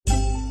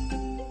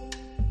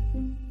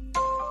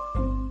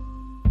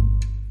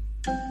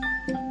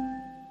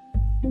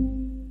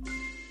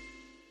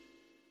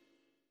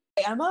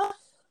Emma.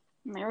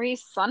 Merry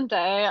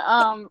Sunday.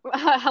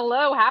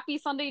 Hello, happy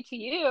Sunday to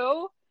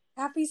you.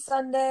 Happy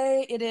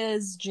Sunday. It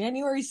is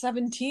January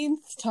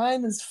 17th.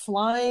 Time is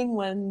flying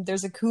when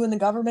there's a coup in the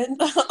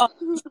government.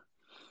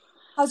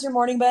 How's your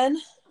morning been?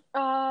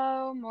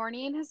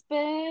 Morning has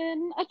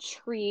been a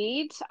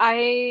treat.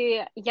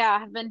 I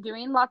have been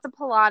doing lots of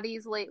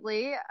Pilates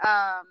lately.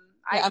 I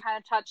Yeah, kind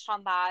of touched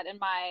on that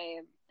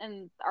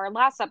in our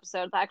last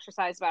episode, the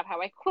exercise about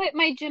how I quit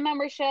my gym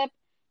membership.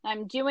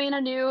 I'm doing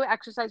a new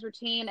exercise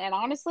routine, and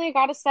honestly, I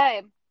gotta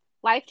say,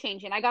 life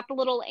changing. I got the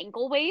little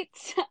ankle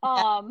weights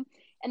yeah,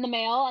 in the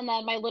mail, and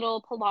then my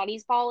little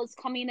Pilates ball is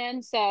coming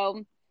in,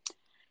 so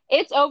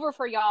it's over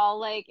for y'all.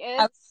 Like I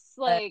was it's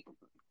gonna say, like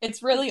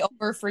it's really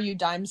over for you,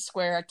 Dime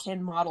Square,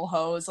 Kin Model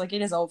Hose. Like,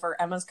 it is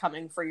over. Emma's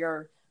coming for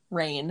your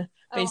reign.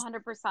 oh, Basically.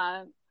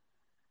 100%.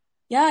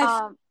 Yeah, I feel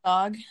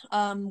Um,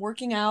 dog.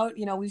 Working out,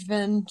 we've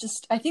been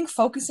just, I think,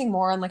 focusing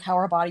more on like how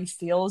our body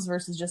feels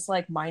versus just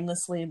like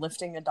mindlessly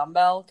lifting a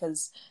dumbbell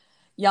because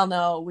y'all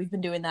know we've been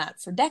doing that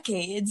for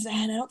decades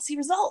and I don't see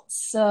results.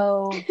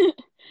 So,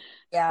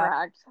 yeah.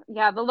 Correct.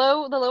 Yeah, the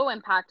low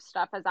impact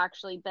stuff has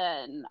actually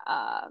been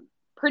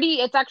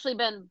pretty it's actually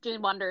been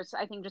doing wonders,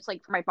 I think, just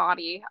like for my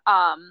body.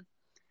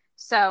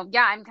 So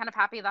yeah, I'm kind of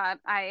happy that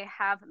I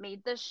have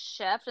made this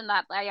shift and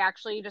that I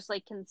actually just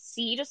like can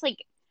see just like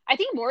I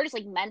think more just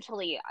like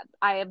mentally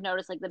I have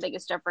noticed like the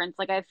biggest difference.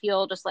 Like I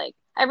feel just like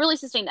I have really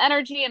sustained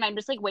energy and I'm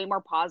just like way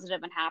more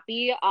positive and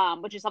happy,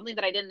 which is something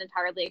that I didn't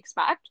entirely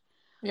expect.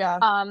 Yeah.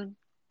 Um,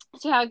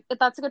 so yeah,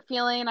 that's a good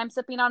feeling. I'm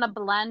sipping on a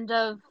blend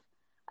of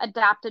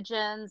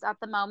adaptogens at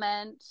the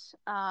moment.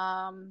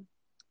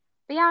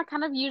 But yeah,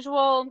 kind of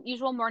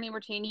usual morning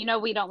routine. You know,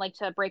 we don't like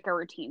to break our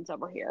routines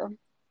over here.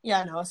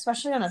 Yeah, no,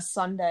 especially on a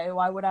Sunday.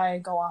 Why would I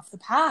go off the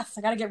path?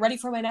 I got to get ready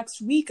for my next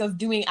week of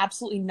doing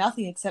absolutely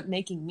nothing except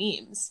making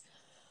memes.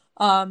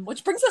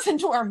 Which brings us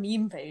into our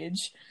meme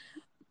page.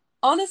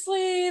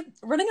 Honestly,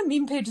 running a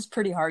meme page is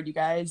pretty hard, you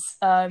guys.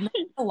 I'm not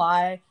gonna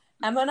lie.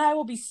 Emma and I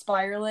will be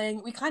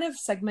spiraling. We kind of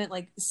segment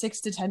like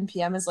 6 to 10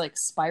 p.m. as like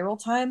spiral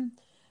time,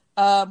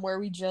 where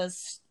we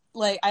just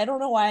like I don't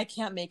know why I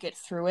can't make it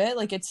through it.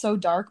 Like it's so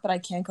dark, but I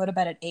can't go to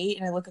bed at 8,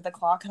 and I look at the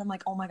clock and I'm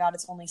like, oh my god,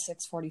 it's only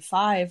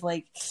 6:45.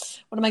 Like,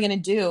 what am I gonna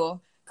do?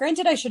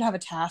 Granted, I should have a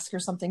task or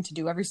something to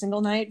do every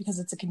single night because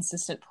it's a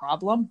consistent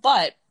problem,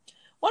 but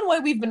one way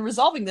we've been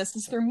resolving this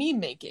is through meme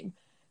making.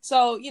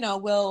 So,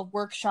 we'll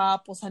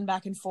workshop, we'll send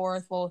back and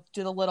forth, we'll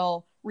do the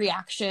little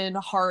reaction,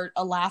 a heart,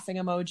 a laughing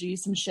emoji,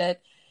 some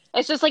shit.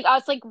 It's just like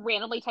us like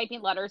randomly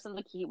typing letters in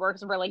the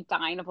keywords and we're like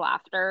dying of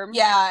laughter.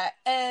 Yeah,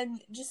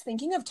 and just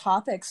thinking of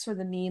topics for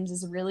the memes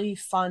is really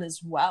fun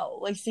as well.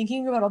 Like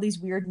thinking about all these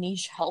weird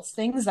niche health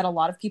things that a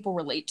lot of people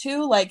relate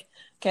to. Like,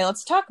 okay,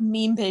 let's talk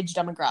meme page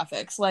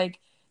demographics. Like,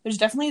 there's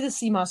definitely the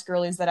CMOS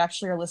girlies that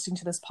actually are listening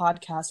to this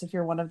podcast. If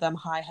you're one of them,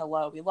 hi,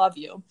 hello, we love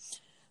you.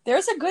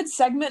 There's a good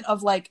segment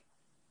of like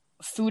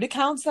food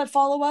accounts that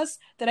follow us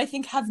that I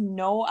think have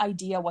no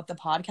idea what the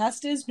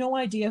podcast is, no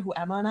idea who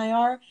Emma and I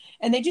are,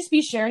 and they just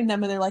be sharing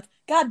them and they're like,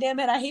 God damn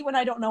it, I hate when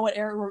I don't know what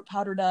arrowroot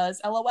powder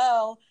does,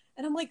 LOL.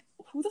 And I'm like,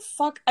 who the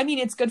fuck? I mean,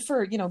 it's good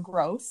for,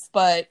 growth,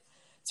 but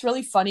it's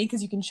really funny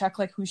because you can check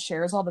like who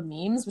shares all the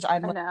memes, which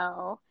I'm I like,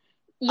 know.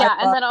 I Yeah,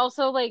 and love then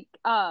also like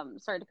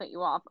sorry to cut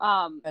you off.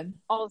 it.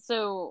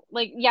 Also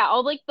like yeah,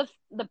 all like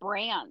the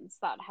brands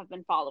that have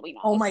been following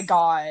Oh my us.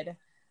 God.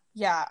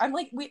 Yeah, I'm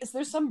like,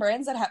 there's some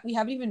brands that we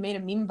haven't even made a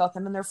meme about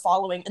them and they're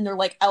following and they're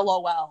like,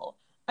 LOL.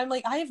 I'm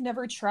like, I have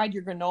never tried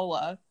your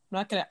granola. I'm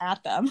not gonna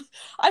at them.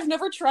 I've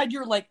never tried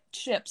your like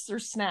chips or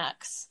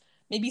snacks.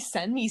 Maybe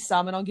send me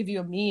some and I'll give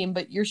you a meme,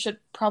 but your shit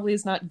probably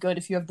is not good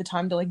if you have the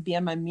time to like be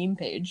on my meme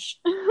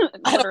page. I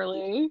don't.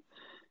 Literally.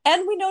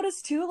 And we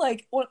noticed too,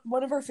 like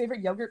one of our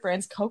favorite yogurt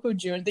brands, Coco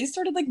June, they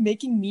started like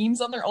making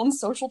memes on their own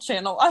social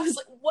channel. I was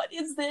like, what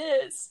is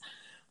this?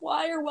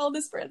 Why are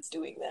wellness brands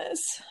doing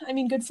this? I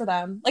mean, good for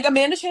them. Like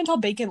Amanda Chantal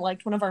Bacon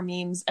liked one of our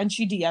memes and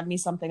she DM'd me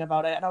something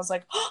about it, and I was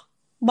like, oh,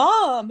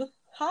 Mom,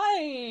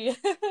 hi,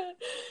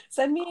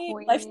 send me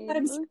lifetime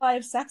Queen. supply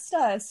of sex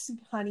dust,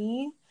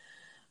 honey.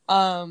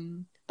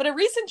 But a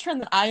recent trend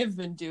that I have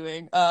been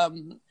doing,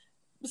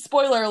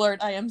 spoiler alert,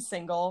 I am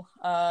single.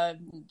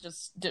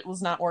 Just it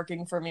was not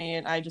working for me,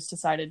 and I just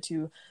decided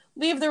to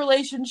leave the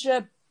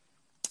relationship.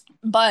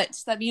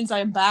 But that means I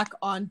am back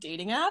on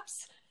dating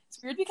apps.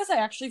 It's weird because I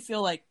actually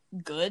feel like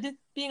good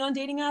being on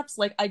dating apps.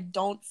 Like I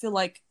don't feel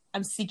like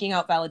I'm seeking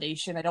out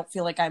validation. I don't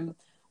feel like I'm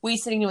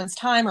wasting anyone's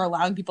time or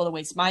allowing people to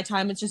waste my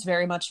time. It's just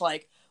very much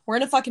like we're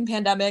in a fucking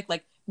pandemic.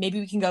 Like maybe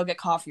we can go get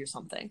coffee or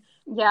something.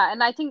 Yeah,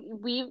 and I think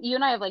you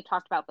and I have like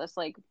talked about this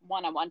like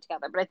one on one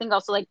together, but I think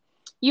also like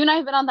you and I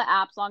have been on the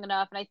apps long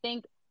enough, and I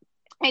think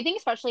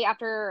especially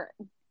after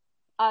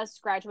us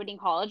graduating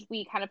college,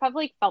 we kind of have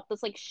like felt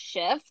this like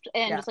shift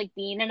and Yeah. just like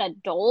being an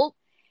adult.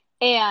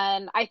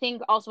 And I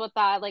think also with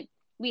that, like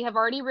we have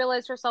already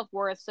realized our self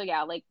worth. So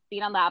yeah, like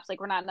being on the apps, like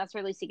we're not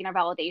necessarily seeking our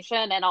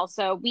validation. And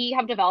also we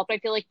have developed, I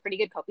feel like, pretty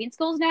good coping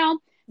skills now.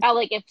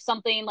 Like if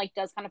something like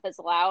does kind of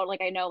fizzle out,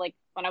 like I know like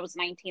when I was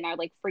 19, I would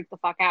like freak the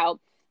fuck out.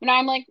 You know,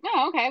 I'm like,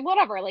 oh, okay,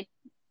 whatever. Like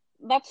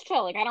that's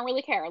chill. Like, I don't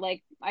really care.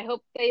 Like, I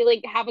hope they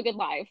like have a good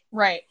life.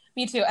 Right.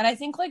 Me too. And I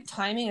think like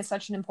timing is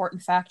such an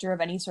important factor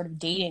of any sort of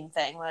dating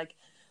thing. Like,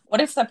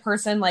 what if the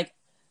person like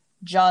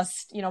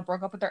just,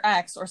 broke up with their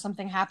ex or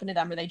something happened to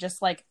them or they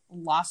just like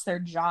lost their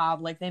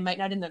job? Like, they might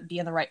not be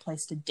in the right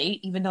place to date,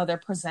 even though they're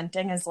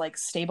presenting as like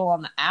stable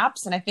on the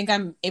apps. And I think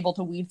I'm able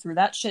to weed through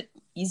that shit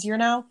easier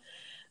now.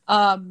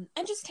 And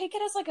just take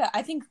it as like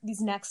I think these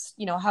next,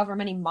 however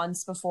many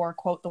months before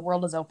quote the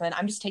world is open,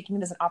 I'm just taking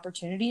it as an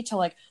opportunity to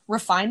like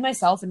refine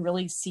myself and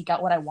really seek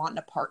out what I want in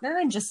a partner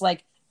and just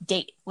like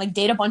date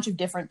a bunch of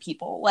different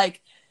people.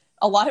 Like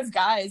a lot of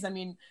guys, I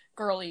mean,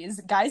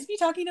 girlies, guys be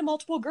talking to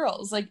multiple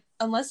girls. Like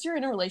unless you're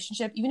in a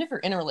relationship, even if you're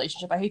in a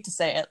relationship, I hate to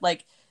say it,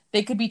 like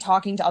they could be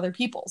talking to other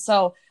people.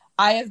 So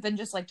I have been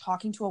just like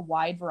talking to a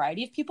wide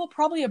variety of people,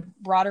 probably a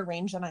broader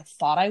range than I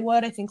thought I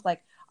would. I think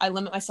like I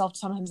limit myself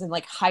sometimes in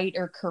like height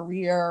or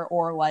career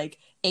or like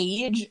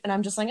age. And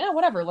I'm just like,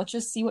 whatever. Let's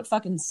just see what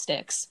fucking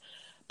sticks.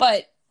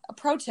 But a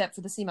pro tip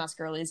for the CMOS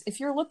girlies, if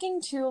you're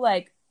looking to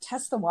like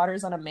test the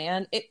waters on a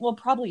man, it will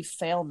probably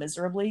fail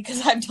miserably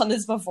because I've done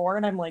this before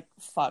and I'm like,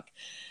 fuck.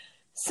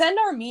 Send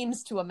our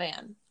memes to a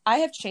man. I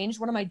have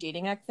changed one of my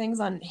dating act things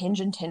on Hinge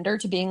and Tinder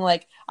to being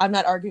like, I'm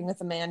not arguing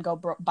with a man, go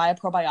buy a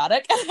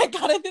probiotic. And I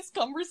got in this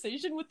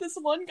conversation with this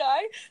one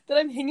guy that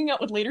I'm hanging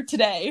out with later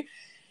today.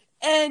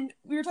 And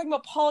we were talking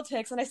about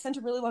politics, and I sent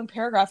a really long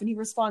paragraph, and he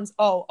responds,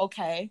 "Oh,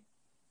 okay."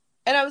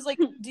 And I was like,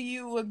 "Do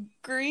you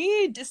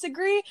agree,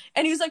 disagree?"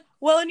 And he was like,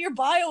 "Well, in your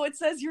bio, it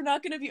says you're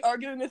not going to be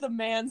arguing with a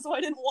man, so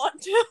I didn't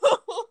want to." I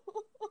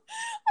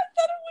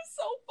thought it was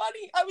so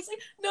funny. I was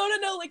like,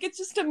 no, like, it's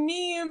just a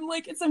meme.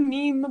 Like, it's a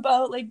meme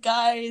about, like,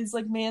 guys,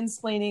 like,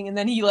 mansplaining. And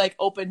then he, like,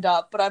 opened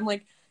up. But I'm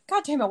like,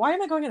 God damn it, why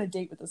am I going on a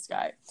date with this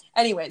guy?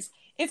 Anyways,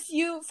 if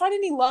you find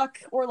any luck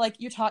or like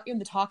you're in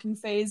the talking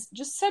phase,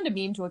 just send a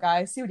meme to a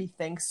guy, see what he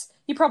thinks.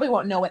 He probably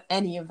won't know what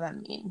any of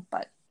them mean,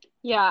 but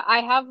Yeah, I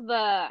have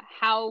the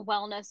how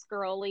wellness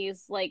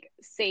girlies like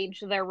sage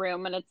their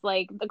room, and it's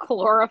like the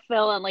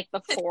chlorophyll and like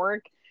the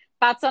fork.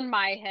 That's on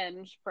my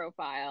Hinge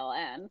profile.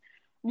 And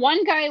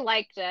one guy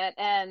liked it,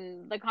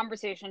 and the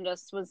conversation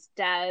just was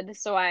dead.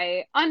 So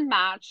I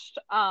unmatched.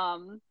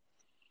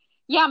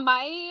 Yeah,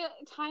 my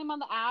time on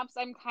the apps,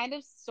 I'm kind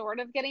of sort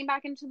of getting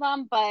back into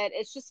them, but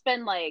it's just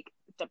been like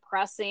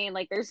depressing.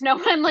 Like there's no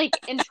one like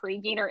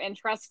intriguing or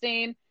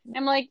interesting.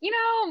 I'm like,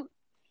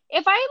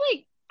 if I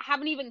like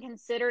haven't even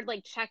considered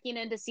like checking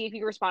in to see if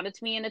you responded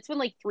to me and it's been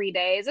like 3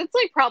 days, it's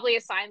like probably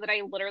a sign that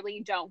I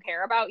literally don't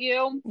care about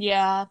you.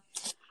 yeah.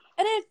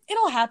 And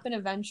it'll happen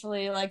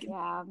eventually. Like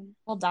Yeah.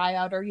 it'll die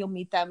out, or you'll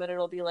meet them, and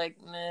it'll be like,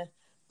 meh.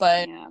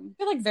 But Yeah.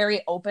 you're like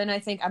very open. I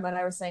think Emma and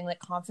I were saying like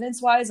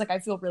confidence wise, like I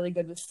feel really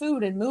good with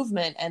food and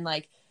movement, and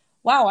like,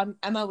 wow,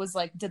 Emma was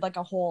like did like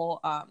a whole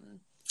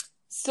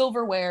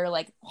silverware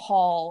like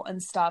haul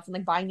and stuff, and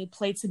like buying new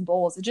plates and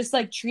bowls. It's just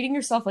like treating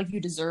yourself like you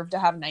deserve to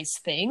have nice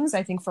things.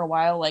 I think for a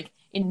while, like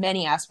in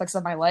many aspects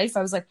of my life,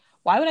 I was like,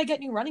 why would I get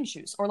new running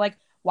shoes? Or like,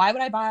 why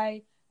would I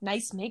buy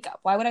nice makeup?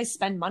 Why would I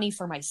spend money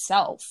for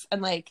myself?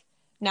 And like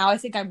now I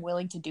think I'm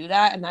willing to do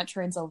that, and that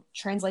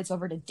translates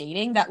over to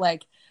dating, that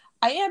like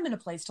I am in a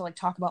place to like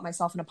talk about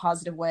myself in a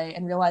positive way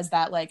and realize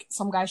that like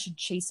some guy should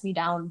chase me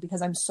down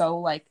because I'm so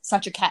like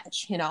such a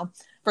catch,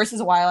 versus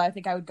a while I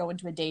think I would go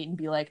into a date and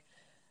be like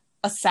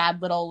a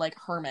sad little like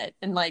hermit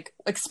and like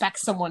expect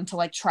someone to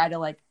like try to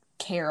like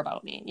care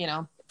about me.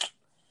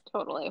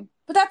 Totally.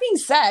 But that being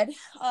said,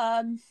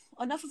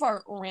 enough of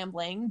our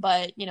rambling,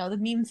 but the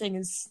meme thing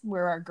is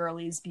where our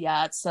girlies be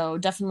at, so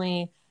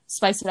definitely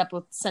spice it up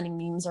with sending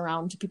memes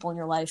around to people in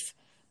your life.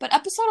 But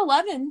episode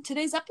 11,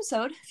 today's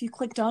episode, if you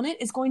clicked on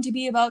it, is going to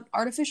be about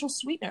artificial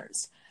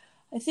sweeteners.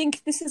 I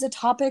think this is a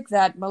topic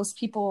that most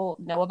people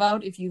know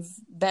about if you've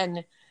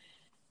been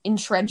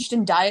entrenched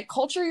in diet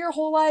culture your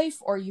whole life,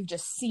 or you've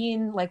just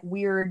seen like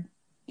weird,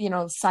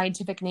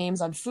 scientific names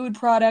on food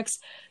products.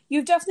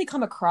 You've definitely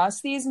come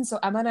across these. And so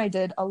Emma and I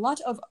did a lot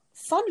of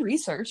fun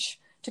research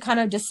to kind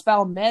of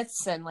dispel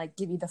myths and like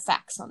give you the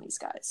facts on these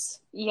guys.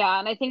 Yeah,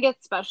 and I think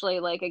especially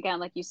like again,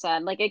 like you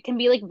said, like it can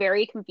be like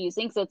very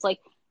confusing. So it's like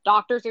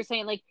doctors are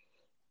saying like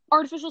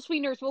artificial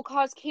sweeteners will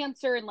cause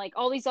cancer and like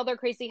all these other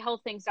crazy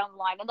health things down the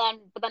line. And then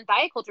but then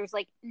diet culture is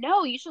like,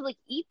 no, you should like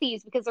eat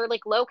these because they're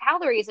like low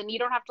calories and you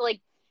don't have to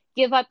like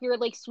give up your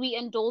like sweet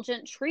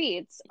indulgent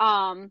treats.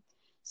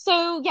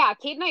 So yeah,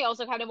 Kate and I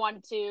also kind of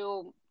wanted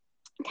to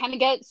kind of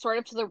get sort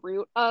of to the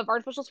root of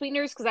artificial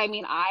sweeteners because I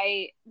mean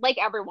I like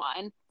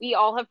everyone, we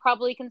all have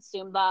probably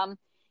consumed them,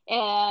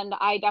 and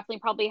I definitely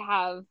probably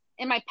have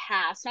in my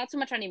past, not so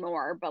much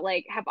anymore, but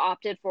like have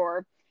opted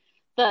for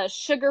the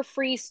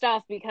sugar-free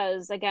stuff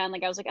because again,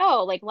 like I was like,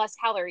 oh, like less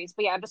calories.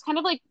 But yeah, just kind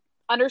of like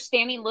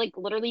understanding like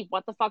literally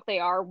what the fuck they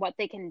are, what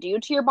they can do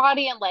to your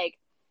body, and like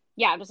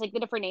yeah, just like the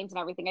different names and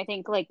everything. I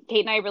think like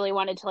Kate and I really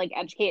wanted to like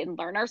educate and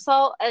learn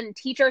ourselves and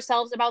teach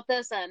ourselves about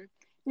this, and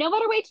no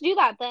better way to do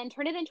that than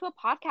turn it into a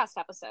podcast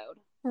episode.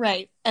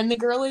 Right. And the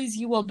girlies,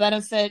 you will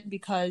benefit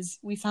because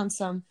we found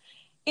some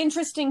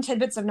interesting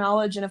tidbits of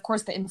knowledge, and of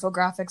course the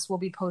infographics will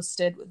be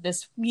posted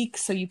this week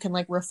so you can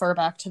like refer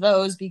back to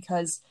those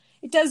because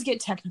it does get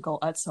technical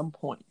at some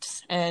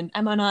point, and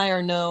Emma and I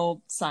are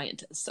no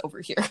scientists over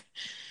here.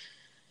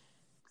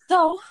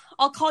 So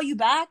I'll call you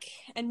back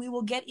and we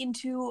will get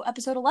into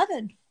episode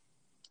 11.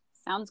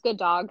 Sounds good,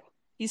 dog.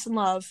 Peace and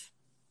love.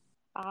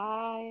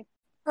 Bye.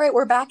 All right,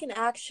 we're back in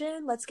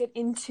action. Let's get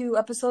into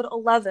episode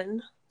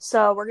 11.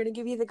 So we're going to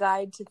give you the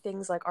guide to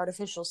things like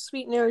artificial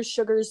sweeteners,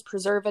 sugars,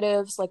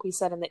 preservatives, like we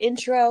said in the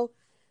intro.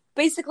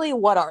 Basically,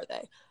 what are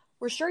they?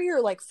 We're sure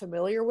you're like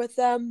familiar with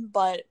them,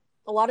 but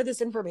a lot of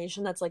this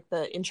information that's like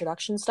the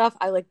introduction stuff,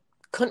 I like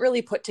couldn't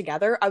really put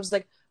together. I was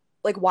like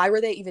why were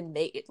they even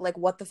made? Like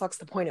what the fuck's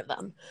the point of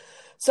them?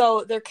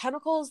 So they're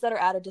chemicals that are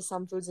added to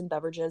some foods and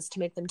beverages to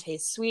make them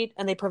taste sweet,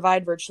 and they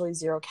provide virtually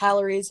 0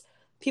 calories.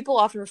 People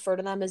often refer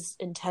to them as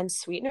intense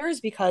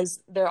sweeteners because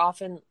they're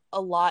often a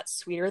lot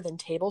sweeter than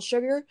table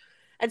sugar.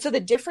 And so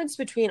the difference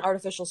between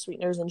artificial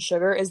sweeteners and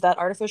sugar is that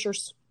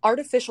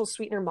artificial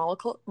sweetener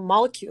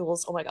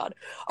molecules, oh my god,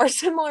 are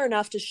similar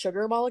enough to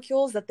sugar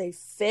molecules that they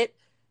fit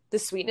the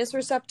sweetness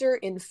receptor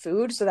in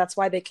food, so that's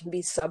why they can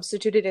be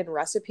substituted in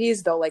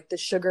recipes, though like the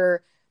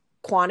sugar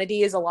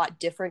quantity is a lot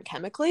different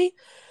chemically.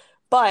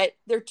 But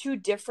they're too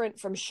different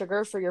from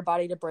sugar for your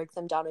body to break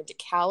them down into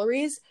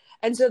calories.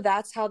 And so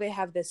that's how they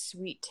have this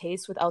sweet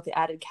taste without the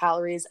added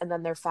calories. And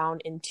then they're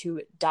found in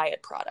 2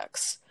 diet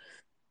products.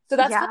 So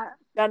that's kind of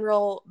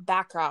general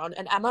background.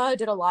 And Emma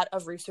did a lot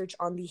of research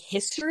on the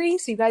history.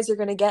 So you guys are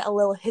going to get a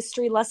little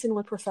history lesson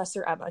with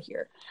Professor Emma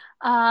here.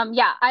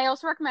 Yeah, I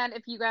also recommend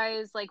if you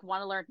guys like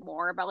want to learn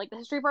more about like the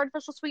history of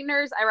artificial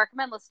sweeteners, I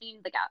recommend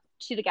listening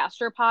to the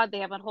Gastropod. They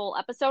have a whole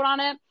episode on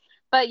it.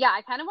 But yeah,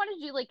 I kind of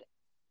wanted to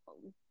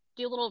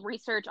do a little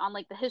research on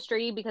like the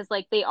history because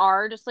like they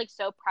are just like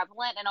so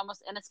prevalent and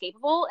almost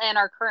inescapable in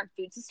our current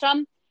food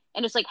system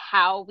and just like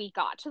how we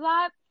got to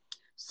that.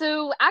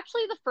 So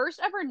actually the first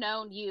ever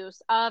known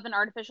use of an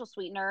artificial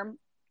sweetener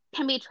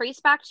can be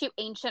traced back to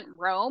ancient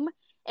Rome,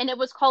 and it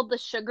was called the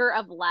sugar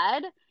of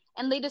lead.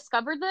 And they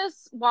discovered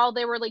this while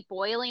they were like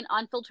boiling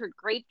unfiltered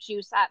grape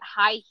juice at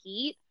high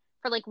heat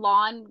for like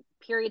long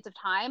periods of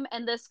time,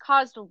 and this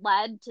caused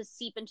lead to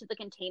seep into the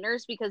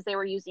containers because they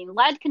were using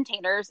lead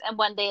containers, and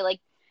when they like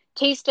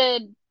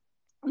tasted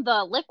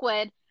the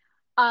liquid,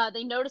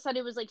 they noticed that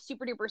it was like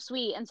super duper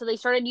sweet, and so they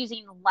started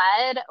using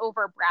lead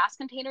over brass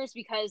containers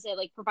because it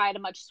like provide a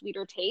much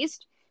sweeter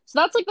taste. So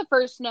that's like the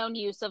first known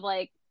use of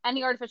like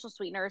any artificial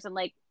sweeteners in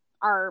like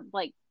our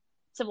like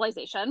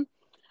civilization.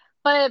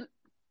 But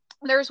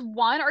there's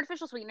one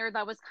artificial sweetener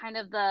that was kind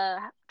of the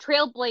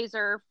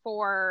trailblazer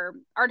for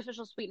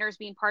artificial sweeteners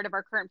being part of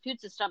our current food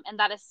system, and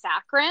that is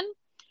saccharin.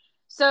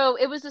 So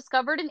it was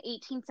discovered in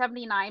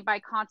 1879 by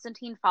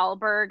Konstantin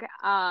Fahlberg.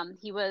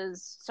 He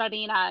was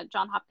studying at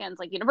Johns Hopkins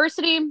like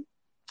University,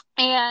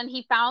 and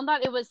he found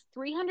that it was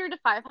 300 to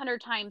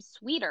 500 times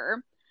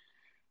sweeter.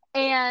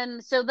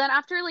 And so then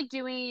after like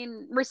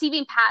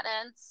receiving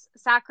patents,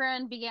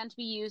 saccharin began to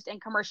be used in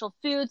commercial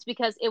foods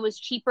because it was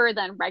cheaper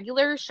than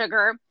regular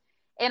sugar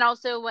and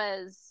also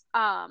was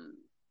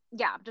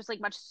just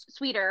like much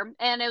sweeter.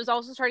 And it was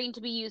also starting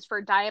to be used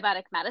for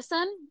diabetic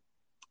medicine.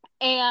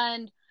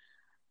 And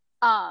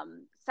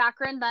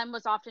saccharin then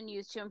was often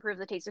used to improve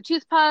the taste of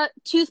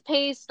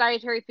toothpaste,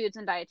 dietary foods,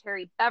 and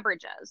dietary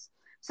beverages.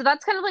 So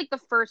that's kind of like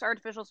the first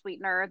artificial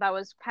sweetener that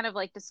was kind of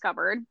like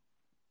discovered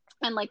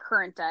in like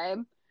current day.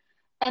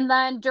 And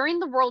then during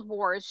the World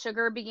Wars,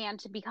 sugar began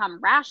to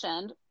become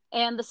rationed.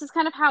 And this is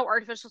kind of how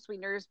artificial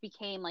sweeteners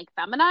became like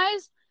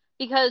feminized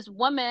because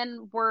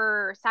women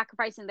were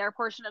sacrificing their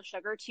portion of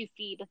sugar to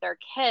feed their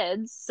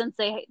kids since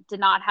they did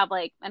not have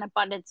like an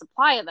abundant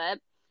supply of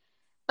it.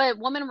 But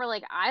women were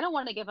like, I don't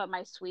want to give up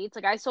my sweets.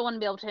 Like, I still want to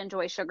be able to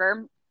enjoy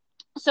sugar.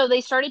 So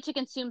they started to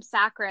consume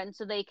saccharin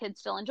so they could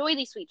still enjoy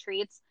these sweet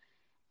treats.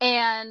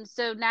 And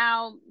so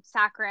now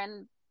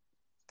saccharin,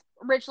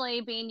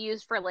 originally being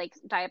used for like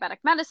diabetic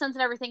medicines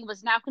and everything,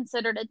 was now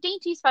considered a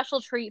dainty special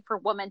treat for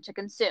women to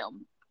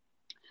consume.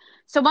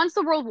 So once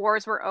the world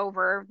wars were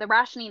over, the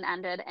rationing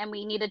ended, and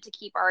we needed to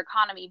keep our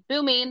economy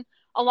booming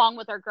along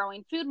with our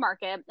growing food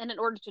market. And in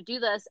order to do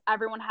this,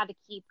 everyone had to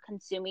keep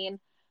consuming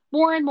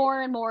more and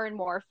more and more and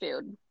more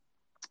food.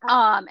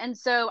 And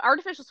so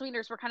artificial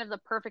sweeteners were kind of the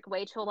perfect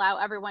way to allow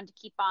everyone to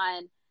keep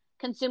on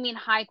consuming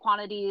high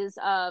quantities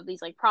of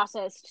these like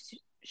processed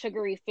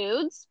sugary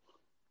foods.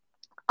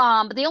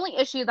 But the only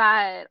issue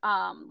that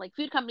like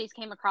food companies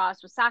came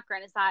across with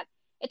saccharin is that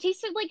it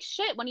tasted like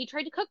shit when you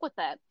tried to cook with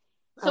it.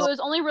 So it was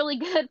only really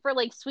good for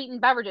like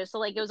sweetened beverages. So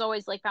like it was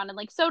always like found in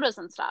like sodas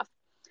and stuff.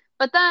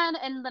 But then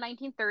in the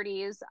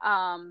 1930s,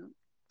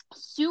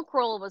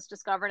 sucralose was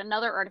discovered,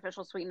 another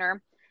artificial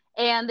sweetener,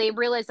 and they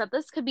realized that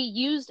this could be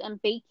used in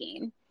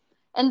baking.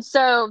 And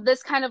so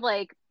this kind of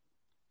like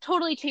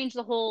totally changed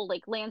the whole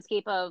like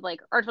landscape of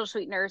like artificial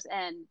sweeteners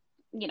and,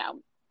 you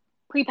know,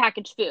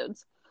 prepackaged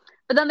foods.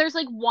 But then there's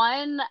like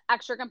one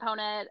extra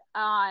component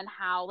on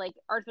how like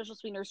artificial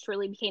sweeteners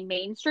truly became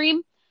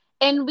mainstream.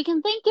 And we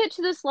can thank it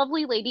to this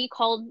lovely lady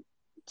called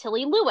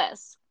Tilly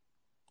Lewis.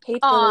 Hey,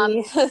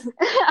 Tilly.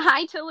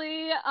 Hi,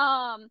 Tilly.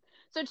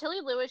 So Tilly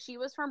Lewis, she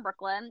was from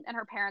Brooklyn, and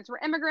her parents were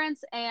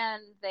immigrants,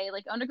 and they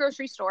like owned a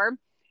grocery store.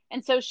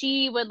 And so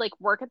she would like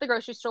work at the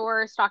grocery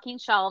store stocking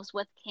shelves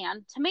with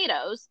canned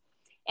tomatoes.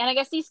 And I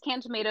guess these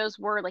canned tomatoes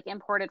were like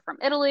imported from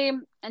Italy.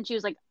 And she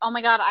was like, oh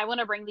my God, I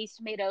want to bring these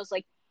tomatoes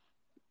like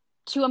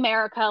to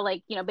America,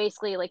 like, you know,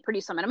 basically like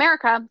produce them in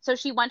America. So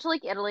she went to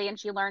like Italy and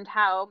she learned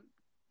how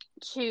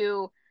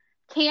to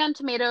can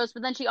tomatoes,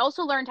 but then she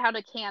also learned how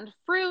to can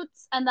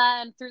fruits. And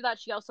then through that,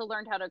 she also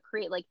learned how to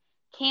create like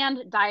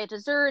canned diet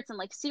desserts and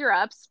like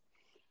syrups.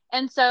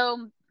 And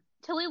so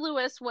Tilly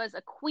Lewis was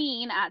a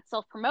queen at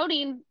self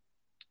promoting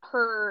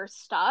her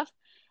stuff.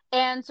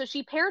 And so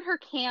she paired her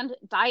canned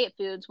diet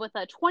foods with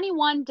a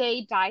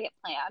 21-day diet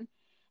plan.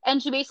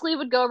 And she basically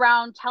would go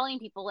around telling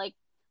people, like,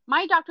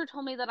 my doctor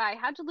told me that I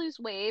had to lose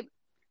weight,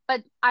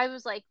 but I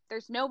was like,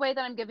 there's no way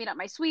that I'm giving up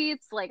my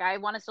sweets. Like, I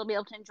want to still be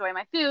able to enjoy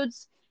my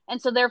foods.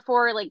 And so,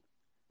 therefore, like,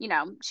 you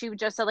know, she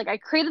just said, like, I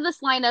created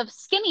this line of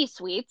skinny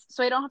sweets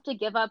so I don't have to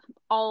give up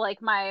all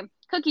like my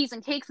cookies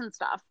and cakes and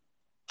stuff.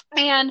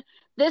 And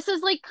this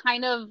is like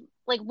kind of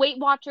like Weight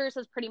Watchers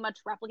has pretty much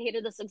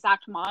replicated this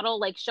exact model,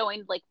 like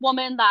showing like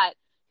women that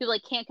who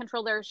like can't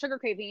control their sugar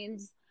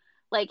cravings,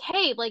 like,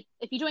 hey, like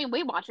if you join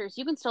Weight Watchers,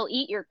 you can still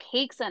eat your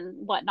cakes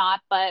and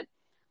whatnot, but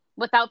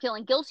without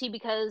feeling guilty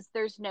because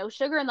there's no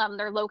sugar in them.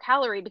 They're low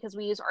calorie because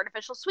we use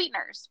artificial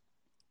sweeteners.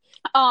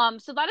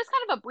 So that is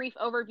kind of a brief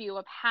overview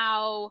of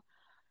how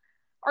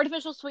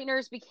artificial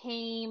sweeteners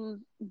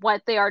became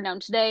what they are known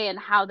today and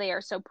how they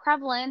are so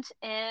prevalent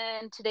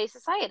in today's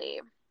society.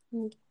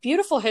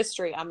 Beautiful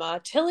history,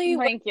 Emma. Tilly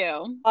was Thank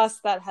you. us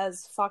that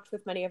has fucked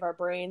with many of our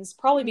brains,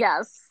 probably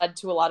because Yes. it led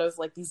to a lot of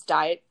like these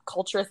diet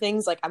culture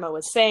things, like Emma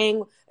was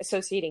saying,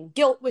 associating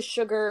guilt with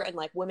sugar and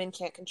like women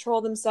can't control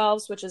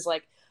themselves, which is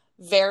like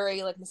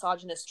very like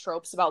misogynist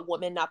tropes about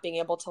women not being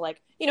able to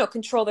like, you know,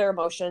 control their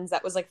emotions.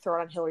 That was like thrown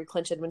on Hillary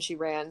Clinton when she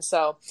ran.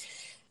 So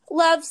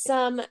love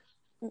some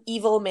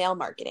evil male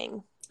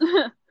marketing.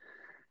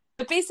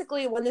 But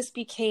basically, when this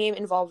became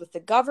involved with the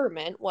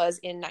government was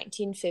in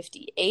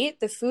 1958.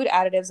 The Food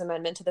Additives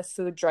Amendment to the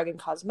Food, Drug, and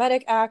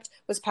Cosmetic Act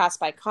was passed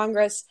by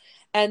Congress.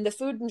 And the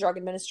Food and Drug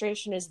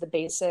Administration is the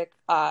basic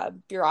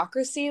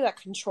bureaucracy that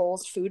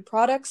controls food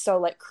products. So,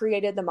 like,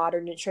 created the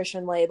modern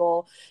nutrition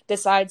label,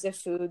 decides if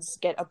foods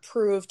get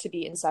approved to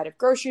be inside of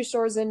grocery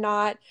stores and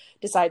not,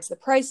 decides the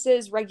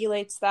prices,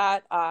 regulates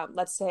that.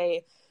 Let's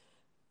say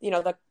you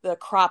know the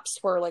crops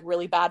were like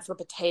really bad for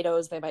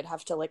potatoes, they might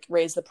have to like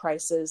raise the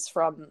prices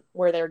from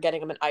where they're getting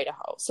them in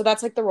Idaho. So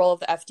that's like the role of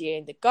the FDA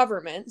and the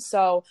government.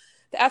 So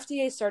the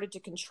FDA started to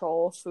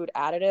control food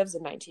additives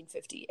in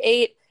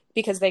 1958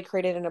 because they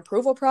created an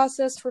approval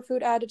process for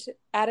food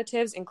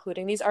additives,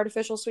 including these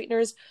artificial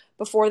sweeteners,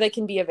 before they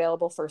can be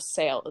available for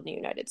sale in the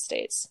United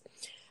States.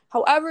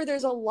 However,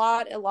 there's a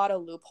lot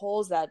of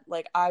loopholes that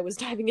like I was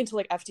diving into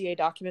like FDA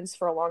documents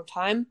for a long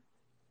time,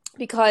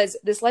 because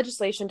this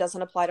legislation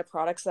doesn't apply to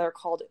products that are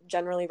called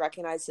generally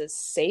recognized as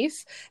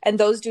safe, and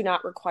those do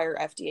not require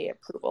FDA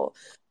approval.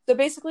 So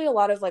basically, a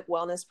lot of like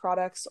wellness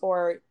products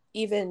or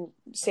even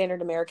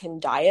standard American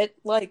diet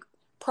like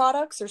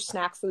products or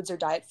snack foods or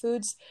diet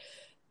foods,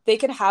 they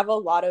can have a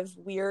lot of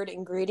weird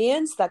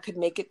ingredients that could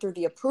make it through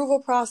the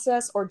approval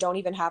process or don't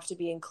even have to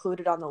be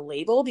included on the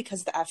label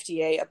because the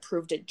FDA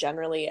approved it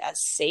generally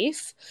as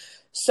safe.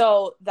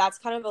 So that's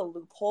kind of a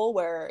loophole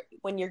where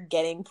when you're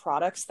getting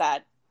products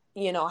that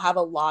you know have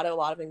a lot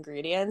of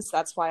ingredients,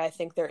 that's why I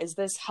think there is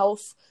this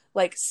health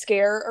like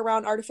scare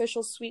around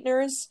artificial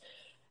sweeteners.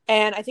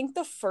 And I think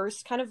the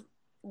first kind of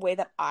way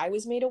that I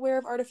was made aware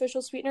of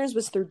artificial sweeteners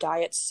was through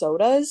diet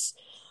sodas.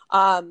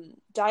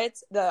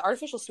 The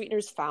artificial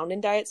sweeteners found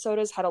in diet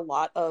sodas had a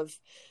lot of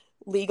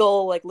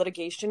legal like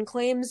litigation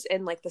claims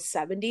in like the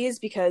 70s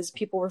because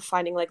people were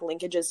finding like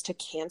linkages to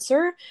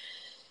cancer.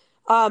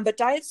 But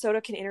diet soda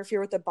can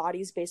interfere with the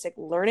body's basic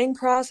learning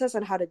process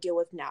on how to deal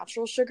with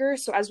natural sugar.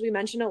 So as we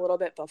mentioned a little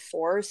bit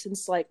before,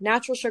 since like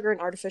natural sugar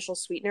and artificial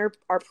sweetener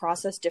are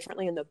processed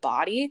differently in the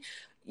body,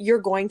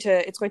 it's going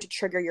to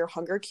trigger your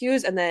hunger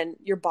cues, and then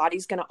your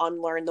body's going to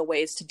unlearn the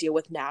ways to deal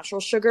with natural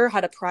sugar, how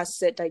to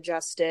process it,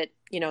 digest it,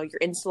 you know, your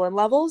insulin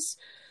levels.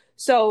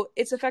 So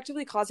it's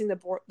effectively causing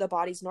the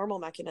body's normal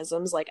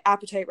mechanisms like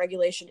appetite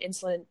regulation,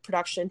 insulin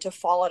production to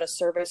fall out of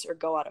service or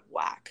go out of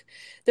whack.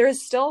 There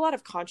is still a lot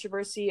of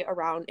controversy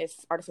around if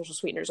artificial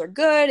sweeteners are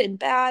good and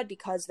bad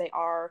because they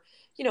are,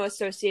 you know,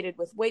 associated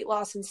with weight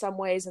loss in some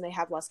ways and they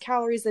have less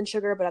calories than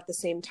sugar. But at the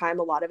same time,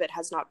 a lot of it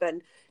has not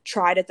been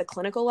tried at the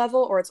clinical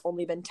level, or it's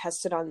only been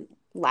tested on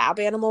lab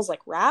animals like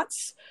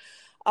rats.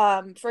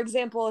 For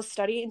example, a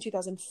study in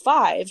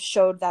 2005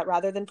 showed that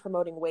rather than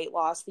promoting weight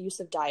loss, the use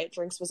of diet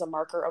drinks was a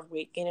marker of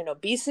weight gain and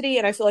obesity.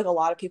 And I feel like a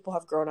lot of people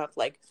have grown up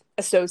like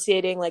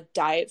associating like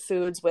diet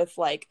foods with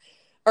like,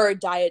 or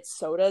diet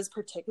sodas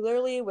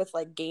particularly with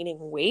like gaining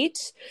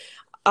weight.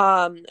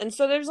 And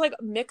so there's like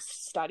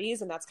mixed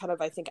studies, and that's kind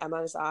of, I think,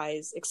 Emma's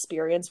eyes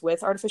experience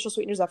with artificial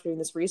sweeteners after doing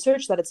this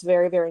research, that it's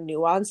very, very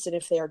nuanced and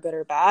if they are good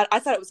or bad. I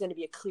thought it was going to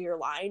be a clear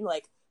line,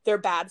 like, they're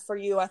bad for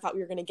you. I thought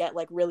we were going to get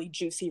like really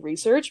juicy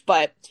research,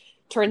 but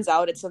turns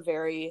out it's a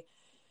very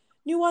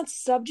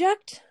nuanced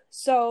subject.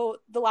 So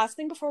the last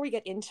thing before we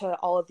get into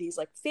all of these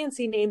like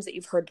fancy names that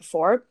you've heard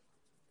before,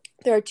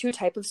 There are two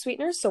types of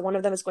sweeteners. So one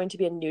of them is going to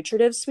be a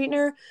nutritive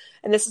sweetener,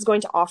 and this is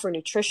going to offer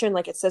nutrition,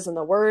 like it says in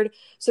the word.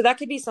 So that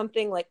could be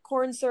something like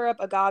corn syrup,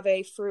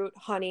 agave, fruit,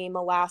 honey,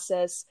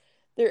 molasses.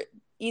 They're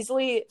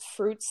easily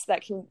fruits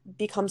that can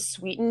become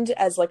sweetened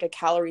as like a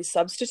calorie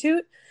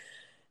substitute.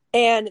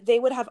 And they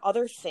would have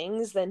other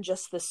things than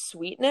just the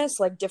sweetness,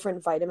 like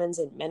different vitamins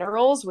and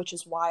minerals, which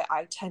is why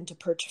I tend to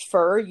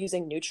prefer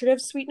using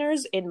nutritive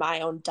sweeteners in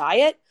my own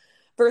diet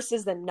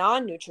versus the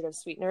non-nutritive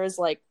sweeteners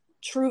like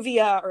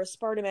Truvia or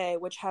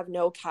aspartame, which have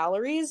no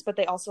calories, but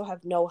they also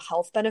have no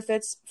health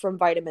benefits from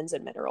vitamins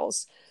and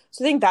minerals.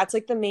 So I think that's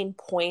like the main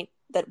point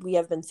that we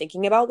have been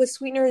thinking about with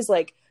sweeteners.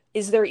 Like,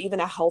 is there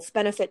even a health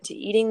benefit to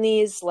eating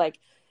these? Like,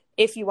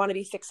 if you want to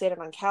be fixated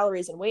on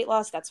calories and weight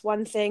loss, that's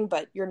one thing,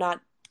 but you're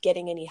not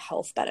getting any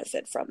health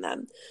benefit from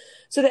them.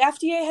 So the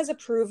FDA has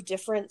approved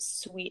different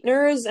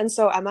sweeteners. And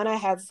so Emma and I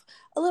have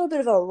a little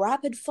bit of a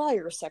rapid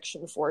fire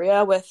section for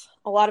you with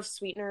a lot of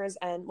sweeteners.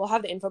 And we'll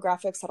have the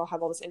infographics that'll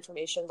have all this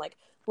information like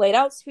laid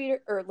out sweeter,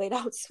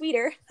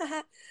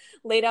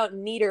 laid out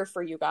neater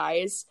for you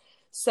guys.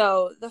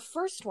 So the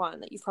first one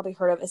that you've probably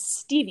heard of is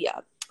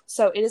stevia.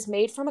 So it is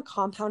made from a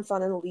compound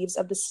found in the leaves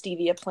of the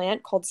stevia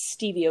plant called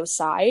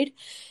stevioside.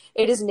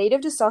 It is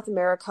native to South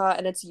America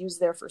and it's used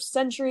there for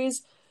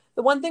centuries.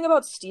 The one thing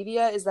about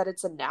stevia is that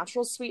it's a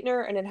natural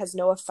sweetener and it has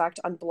no effect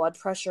on blood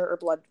pressure or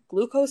blood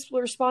glucose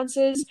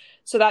responses.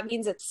 So that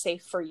means it's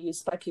safe for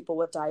use by people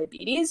with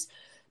diabetes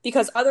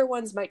because other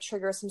ones might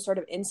trigger some sort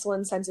of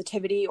insulin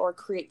sensitivity or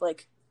create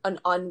like an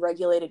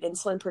unregulated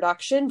insulin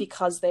production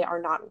because they are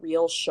not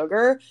real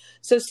sugar.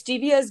 So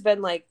stevia has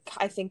been like,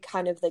 I think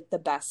kind of like the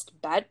best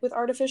bet with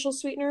artificial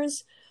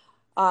sweeteners.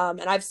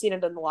 And I've seen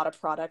it in a lot of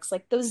products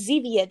like those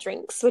Zevia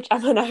drinks, which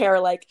Emma and I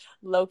are like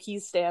low-key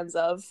stands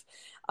of.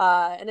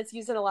 And it's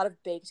used in a lot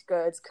of baked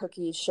goods,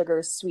 cookies,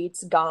 sugars,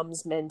 sweets,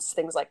 gums, mints,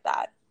 things like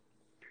that.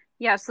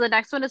 Yeah, so the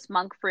next one is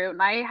monk fruit,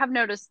 and I have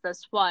noticed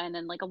this one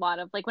and like a lot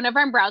of like whenever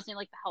I'm browsing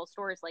like the health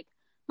stores, like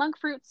monk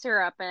fruit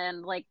syrup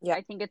and like Yeah.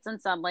 I think it's in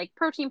some like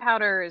protein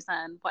powders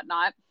and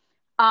whatnot.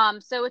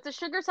 So it's a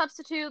sugar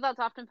substitute that's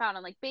often found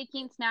in like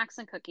baking, snacks,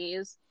 and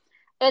cookies.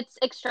 It's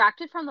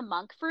extracted from the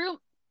monk fruit,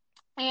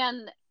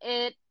 and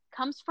it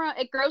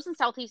grows in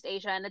Southeast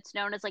Asia, and it's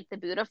known as like the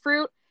Buddha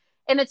fruit.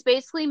 And it's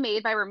basically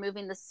made by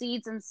removing the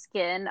seeds and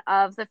skin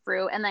of the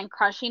fruit and then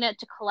crushing it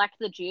to collect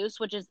the juice,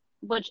 which is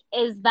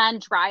then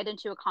dried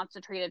into a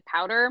concentrated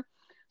powder.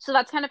 So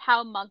that's kind of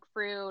how monk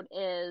fruit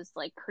is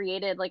like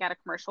created like at a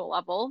commercial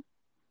level.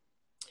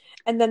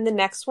 And then the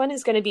next one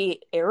is going to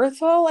be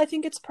erythritol, I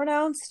think it's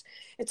pronounced.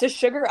 It's a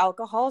sugar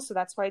alcohol, so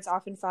that's why it's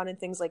often found in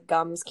things like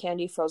gums,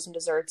 candy, frozen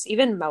desserts,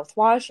 even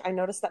mouthwash. I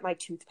noticed that my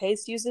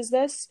toothpaste uses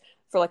this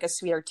for like a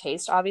sweeter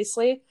taste,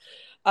 obviously.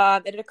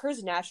 It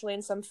occurs naturally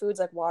in some foods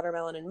like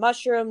watermelon and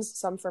mushrooms,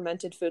 some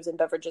fermented foods and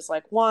beverages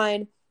like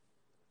wine.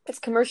 It's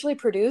commercially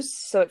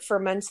produced, so it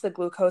ferments the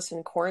glucose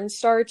in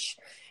cornstarch.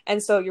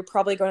 And so you're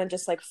probably going to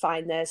just like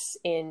find this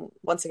in,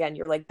 once again,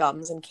 your like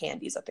gums and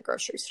candies at the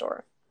grocery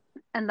store.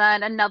 And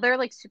then another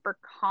like super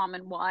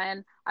common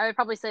one, I would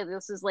probably say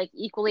this is like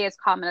equally as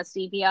common as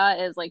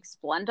stevia, is like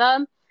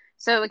Splenda.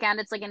 So again,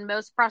 it's like in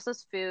most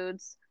processed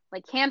foods,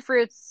 like canned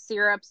fruits,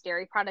 syrups,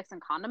 dairy products,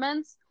 and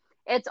condiments.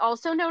 It's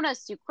also known as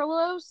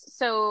sucralose.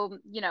 So,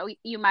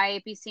 you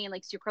might be seeing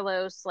like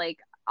sucralose like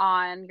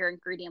on your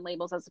ingredient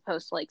labels as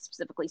opposed to like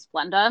specifically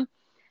Splenda.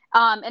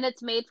 And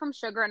it's made from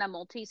sugar in a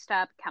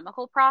multi-step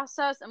chemical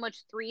process in which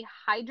three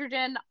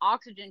hydrogen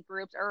oxygen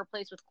groups are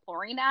replaced with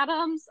chlorine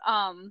atoms.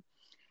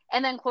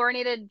 And then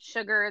chlorinated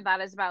sugar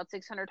that is about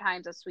 600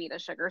 times as sweet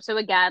as sugar. So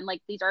again,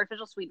 like these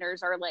artificial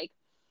sweeteners are like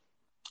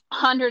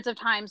hundreds of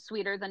times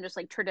sweeter than just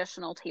like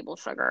traditional table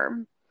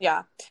sugar.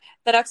 Yeah.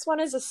 The next one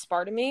is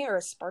aspartame.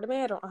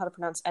 I don't know how to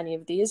pronounce any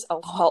of these. Oh,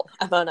 well,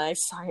 I'm on a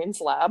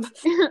science lab.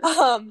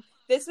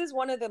 This is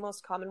one of the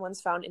most common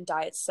ones found in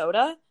diet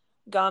soda,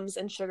 gums,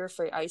 and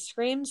sugar-free ice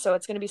cream. So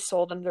it's going to be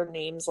sold under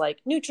names like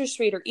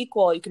NutraSweet or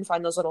Equal. You can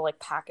find those little like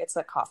packets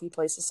at coffee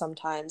places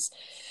sometimes.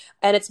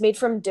 And it's made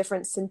from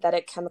different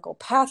synthetic chemical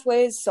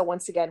pathways. So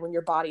once again, when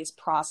your body's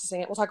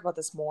processing it, we'll talk about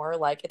this more,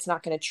 like it's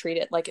not going to treat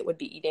it like it would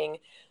be eating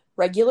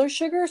regular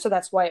sugar. So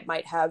that's why it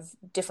might have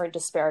different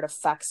disparate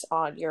effects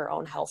on your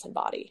own health and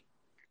body.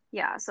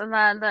 Yeah. So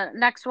then the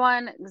next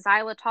one,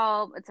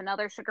 xylitol, it's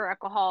another sugar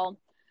alcohol.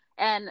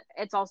 And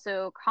it's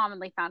also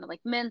commonly found in like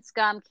mints,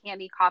 gum,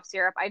 candy, cough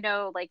syrup. I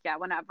know, like, yeah,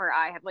 whenever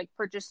I have like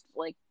purchased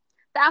like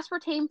the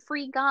aspartame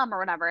free gum or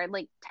whatever, it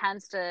like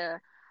tends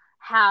to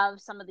have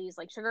some of these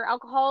like sugar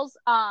alcohols.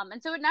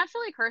 And so it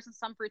naturally occurs in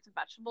some fruits and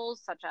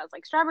vegetables, such as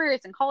like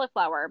strawberries and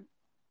cauliflower.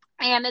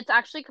 And it's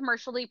actually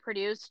commercially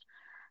produced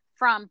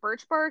from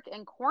birch bark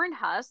and corn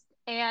husk,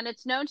 and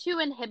it's known to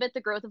inhibit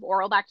the growth of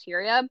oral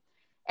bacteria.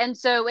 And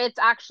so it's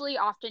actually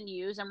often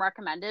used and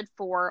recommended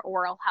for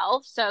oral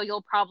health. So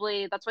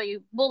that's why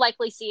you will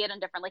likely see it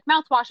in different like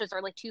mouthwashes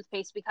or like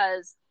toothpaste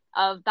because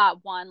of that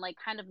one like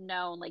kind of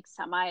known like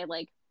semi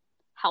like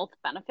health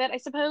benefit, I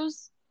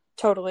suppose.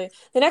 Totally.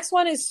 The next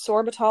one is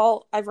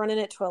sorbitol. I've run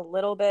into a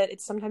little bit.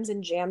 It's sometimes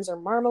in jams or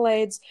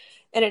marmalades,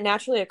 and it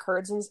naturally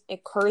occurs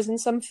in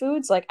some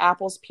foods like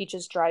apples,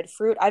 peaches, dried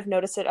fruit. I've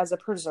noticed it as a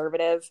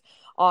preservative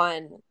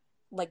on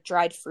like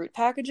dried fruit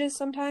packages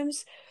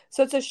sometimes.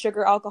 So it's a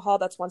sugar alcohol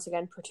that's once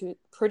again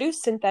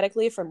produced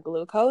synthetically from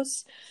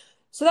glucose.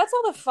 So that's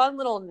all the fun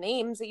little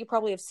names that you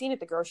probably have seen at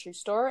the grocery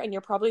store, and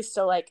you're probably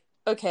still like,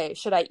 okay,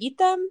 should I eat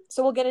them?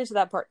 So we'll get into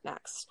that part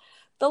next.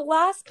 The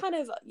last kind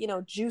of,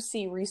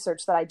 juicy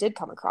research that I did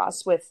come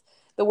across with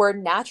the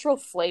word natural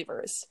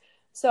flavors.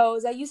 So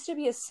as I used to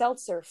be a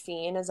seltzer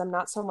fiend, as I'm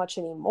not so much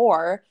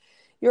anymore,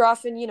 you're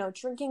often,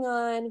 drinking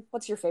on,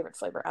 what's your favorite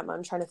flavor, Emma?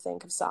 I'm trying to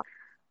think of some.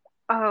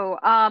 Oh,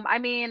 I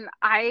mean,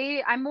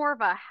 I'm more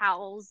of a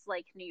Howell's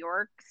like New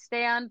York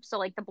stand, so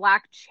like the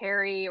black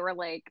cherry or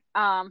like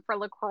for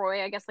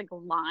LaCroix, I guess like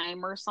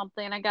lime or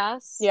something, I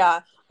guess. Yeah,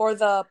 or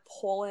the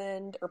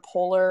Poland or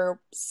Polar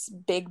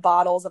big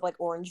bottles of like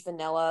orange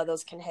vanilla,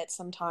 those can hit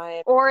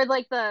sometime. Or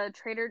like the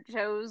Trader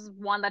Joe's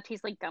one that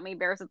tastes like gummy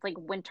bears. It's like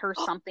winter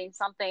something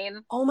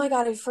something. Oh my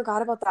God, I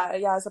forgot about that.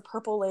 Yeah, as a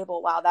purple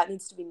label. Wow, that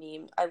needs to be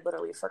memed. I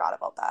literally forgot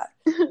about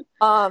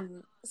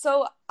that.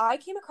 So I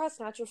came across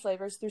natural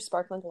flavors through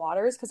sparkling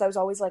waters because I was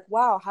always like,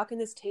 wow, how can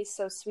this taste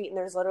so sweet and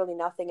there's literally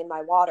nothing in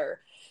my water?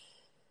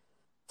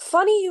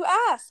 Funny you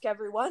ask,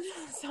 everyone.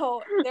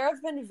 So there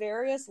have been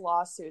various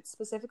lawsuits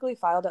specifically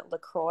filed at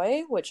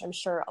LaCroix, which I'm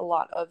sure a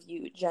lot of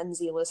you Gen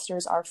Z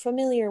listeners are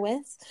familiar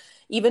with.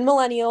 Even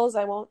millennials,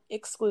 I won't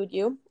exclude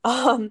you.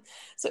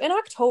 So in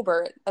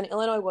October, an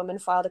Illinois woman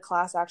filed a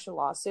class action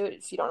lawsuit.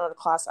 If you don't know what a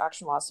class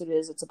action lawsuit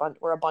is, it's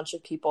where a bunch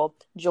of people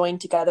join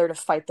together to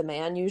fight the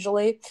man,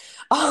 usually.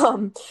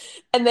 Um,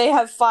 and they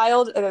have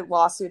filed a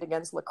lawsuit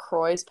against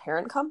LaCroix's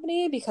parent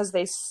company because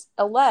they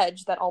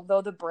allege that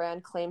although the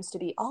brand claims to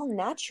be all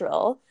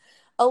natural,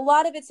 a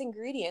lot of its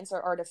ingredients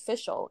are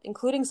artificial,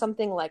 including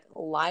something like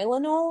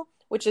lilanol,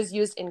 which is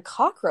used in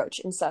cockroach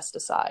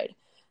insecticide.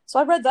 So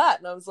I read that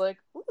and I was like,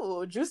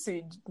 ooh,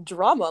 juicy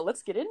drama.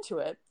 Let's get into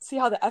it. See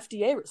how the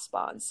FDA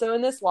responds. So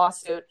in this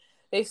lawsuit,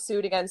 they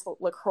sued against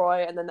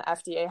LaCroix and then the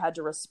FDA had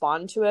to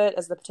respond to it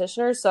as the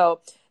petitioner.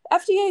 So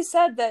FDA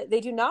said that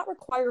they do not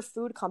require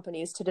food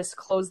companies to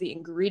disclose the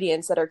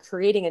ingredients that are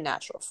creating a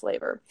natural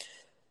flavor.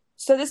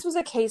 So this was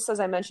a case,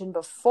 as I mentioned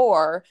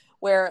before,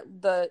 where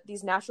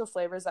these natural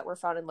flavors that were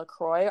found in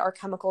LaCroix are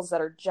chemicals that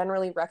are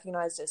generally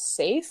recognized as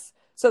safe.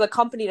 So the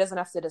company doesn't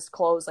have to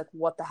disclose like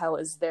what the hell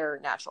is their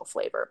natural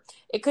flavor.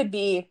 It could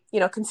be,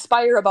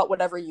 conspire about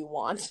whatever you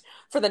want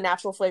for the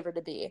natural flavor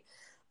to be.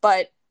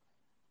 But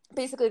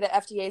basically the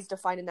FDA has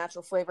defined a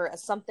natural flavor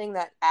as something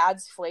that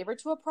adds flavor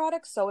to a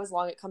product so as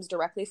long as it comes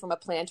directly from a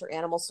plant or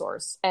animal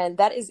source. And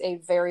that is a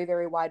very,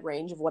 very wide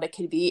range of what it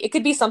could be. It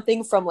could be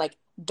something from like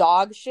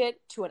dog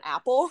shit to an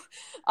apple.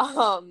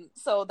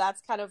 So that's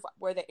kind of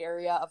where the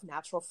area of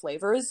natural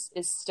flavors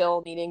is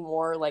still needing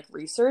more like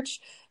research,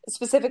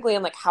 specifically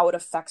on like how it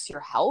affects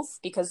your health,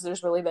 because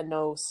there's really been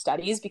no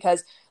studies.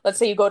 Because let's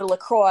say you go to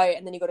LaCroix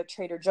and then you go to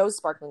Trader Joe's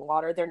sparkling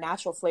water, their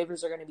natural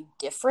flavors are going to be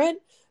different.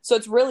 So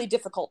it's really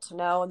difficult to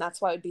know. And that's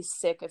why it would be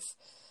sick if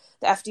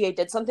the FDA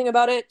did something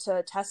about it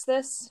to test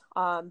this.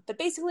 But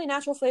basically,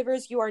 natural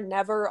flavors, you are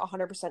never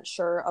 100%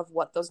 sure of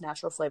what those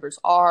natural flavors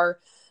are.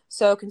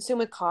 So consume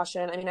with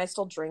caution. I mean, I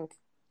still drink,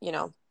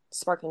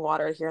 sparkling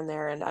water here and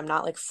there, and I'm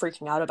not like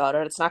freaking out about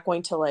it. It's not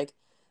going to like,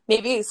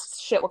 maybe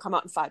shit will come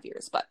out in 5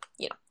 years, but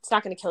it's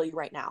not going to kill you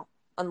right now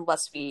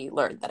unless we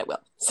learn that it will.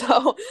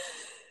 So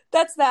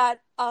that's that.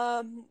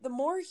 The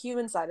more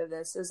human side of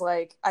this is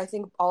like, I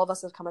think all of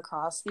us have come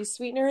across these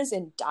sweeteners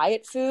in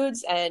diet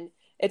foods, and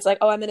it's like,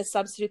 oh, I'm going to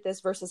substitute this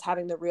versus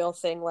having the real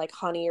thing like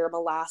honey or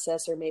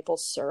molasses or maple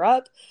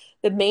syrup.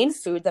 The main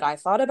food that I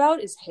thought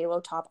about is Halo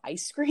Top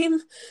ice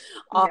cream.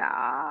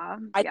 Yeah.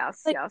 I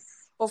Yes, like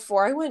yes.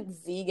 before I went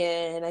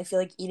vegan, I feel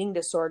like eating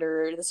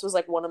disorder, this was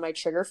like one of my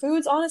trigger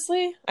foods,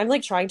 honestly. I'm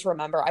like trying to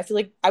remember. I feel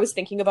like I was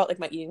thinking about like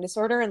my eating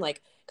disorder and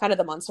like kind of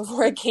the months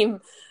before I came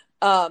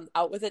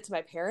out with it to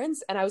my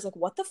parents, and I was like,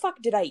 what the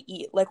fuck did I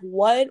eat? Like,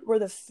 what were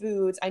the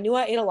foods? I knew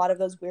I ate a lot of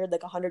those weird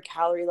like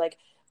 100-calorie like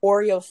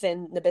Oreo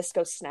thin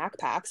Nabisco snack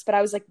packs, but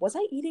I was like, was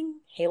I eating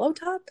Halo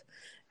Top?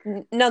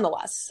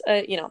 Nonetheless,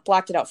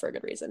 blacked it out for a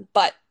good reason.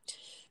 But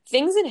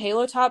things in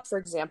Halo Top, for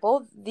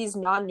example, these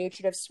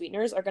non-nutritive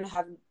sweeteners are going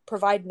to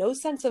provide no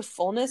sense of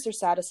fullness or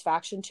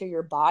satisfaction to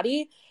your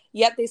body,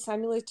 yet they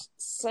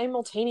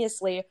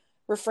simultaneously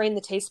refrain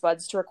the taste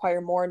buds to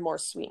require more and more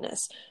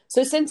sweetness.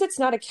 So since it's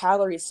not a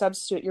calorie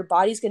substitute, your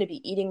body's going to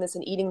be eating this,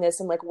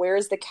 and like, where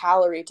is the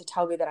calorie to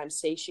tell me that I'm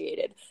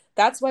satiated?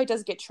 That's why it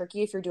does get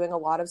tricky if you're doing a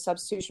lot of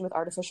substitution with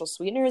artificial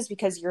sweeteners,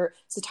 because your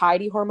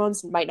satiety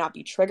hormones might not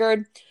be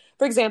triggered.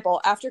 For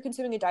example, after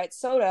consuming a diet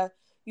soda,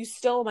 you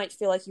still might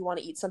feel like you want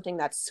to eat something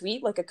that's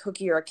sweet, like a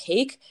cookie or a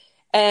cake.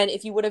 And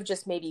if you would have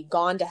just maybe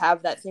gone to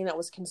have that thing that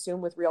was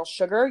consumed with real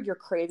sugar, your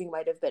craving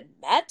might have been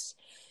met.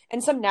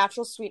 And some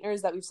natural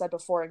sweeteners that we've said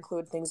before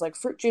include things like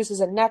fruit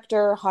juices and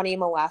nectar, honey,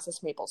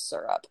 molasses, maple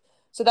syrup.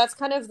 So that's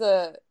kind of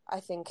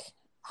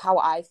how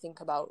I think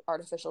about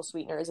artificial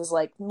sweeteners, is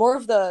like more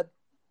of the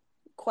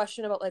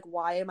question about like,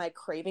 why am I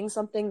craving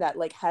something that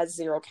like has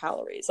 0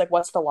 calories? Like,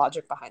 what's the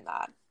logic behind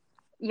that?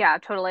 Yeah,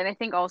 totally. And I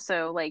think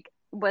also like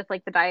with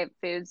like the diet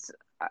foods,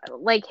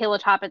 like Halo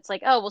Top, it's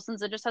like, oh, well,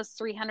 since it just has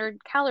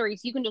 300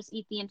 calories, you can just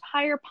eat the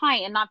entire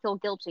pint and not feel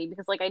guilty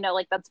because like I know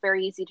like that's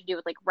very easy to do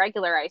with like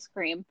regular ice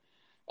cream.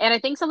 And I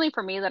think something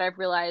for me that I've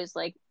realized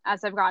like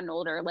as I've gotten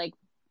older, like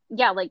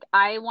yeah, like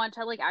I want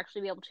to like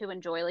actually be able to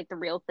enjoy like the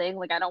real thing.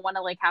 Like I don't want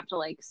to like have to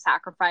like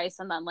sacrifice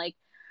and then like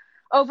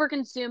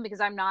overconsume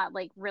because I'm not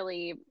like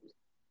really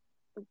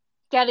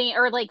getting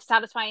or like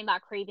satisfying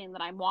that craving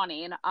that I'm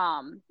wanting.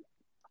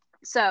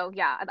 So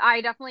yeah,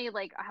 I definitely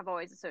like have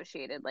always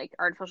associated like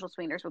artificial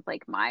sweeteners with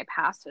like my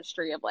past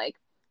history of like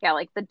yeah,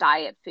 like the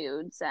diet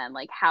foods and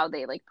like how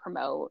they like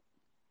promote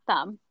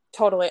them.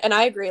 Totally. And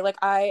I agree. Like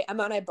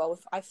Emma and I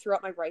both, I threw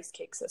out my rice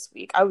cakes this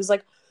week. I was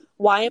like,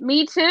 why am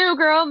Me too,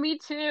 girl, me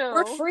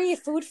we're too. free,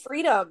 food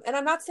freedom. And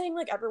I'm not saying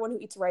like everyone who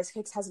eats rice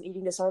cakes has an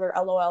eating disorder,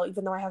 LOL,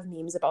 even though I have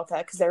memes about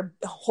that because they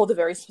hold a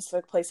very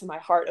specific place in my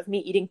heart of me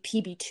eating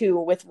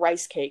PB2 with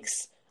rice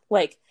cakes.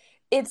 Like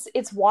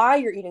it's why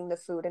you're eating the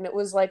food. And it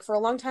was like for a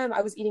long time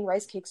I was eating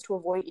rice cakes to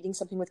avoid eating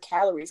something with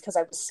calories because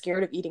I was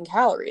scared of eating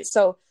calories.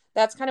 So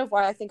that's kind of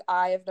why I think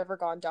I have never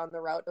gone down the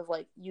route of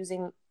like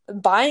using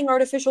buying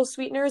artificial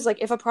sweeteners.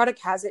 Like if a product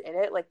has it in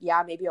it, like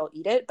yeah, maybe I'll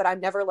eat it, but I'm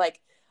never like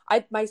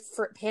my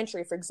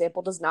pantry, for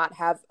example, does not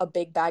have a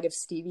big bag of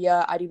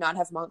stevia. I do not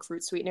have monk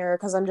fruit sweetener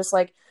because I'm just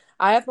like,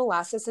 I have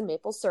molasses and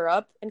maple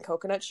syrup and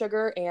coconut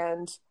sugar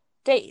and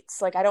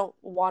dates. Like, I don't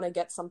want to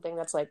get something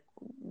that's like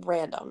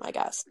random, I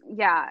guess.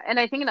 Yeah, and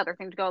I think another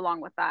thing to go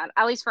along with that,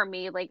 at least for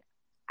me, like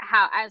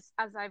how as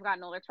I've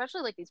gotten older,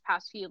 especially like these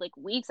past few like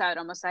weeks, I would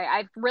almost say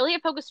I've really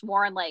focused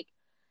more on like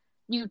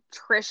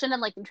nutrition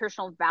and like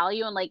nutritional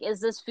value and like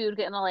is this food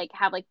gonna like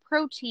have like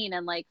protein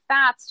and like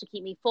fats to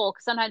keep me full?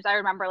 Because sometimes I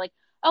remember like,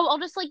 oh, I'll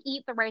just like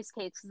eat the rice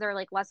cakes because they're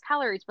like less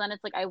calories, but then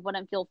it's like I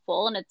wouldn't feel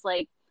full, and it's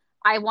like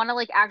I want to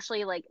like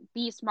actually like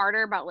be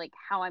smarter about like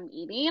how I'm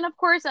eating, and of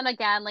course, and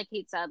again, like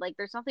Kate said, like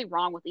there's nothing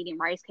wrong with eating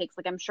rice cakes.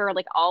 Like I'm sure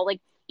like I'll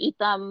like eat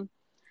them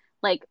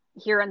like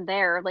here and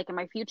there like in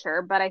my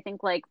future, but I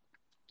think like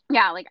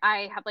yeah, like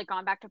I have like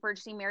gone back to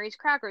purchasing Mary's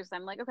crackers.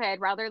 I'm like, okay,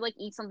 I'd rather like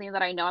eat something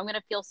that I know I'm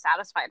gonna feel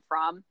satisfied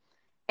from.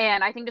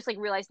 And I think just like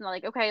realizing that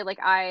like, okay, like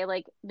I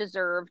like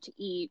deserve to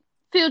eat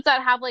foods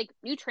that have like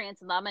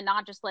nutrients in them and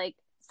not just like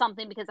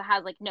something because it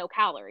has like no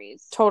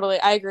calories. Totally.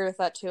 I agree with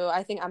that too.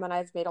 I think Emma and I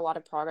have made a lot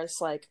of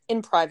progress, like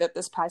in private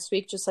this past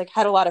week, just like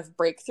had a lot of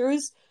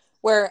breakthroughs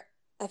where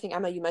I think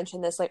Emma, you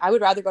mentioned this, like I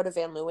would rather go to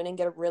Van Leeuwen and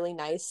get a really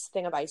nice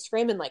thing of ice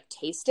cream and like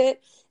taste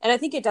it. And I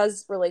think it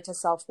does relate to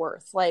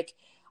self-worth. Like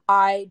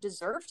I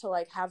deserve to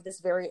like have this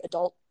very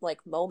adult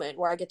like moment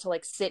where I get to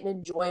like sit and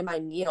enjoy my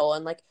meal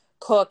and like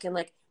cook and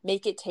like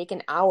make it take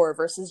an hour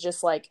versus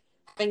just like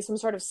having some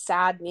sort of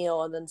sad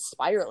meal and then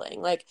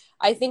spiraling. Like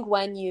I think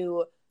when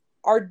you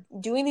are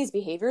doing these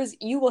behaviors,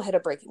 you will hit a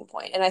breaking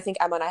point. And I think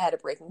Emma and I had a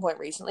breaking point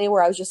recently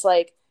where I was just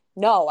like,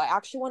 no, I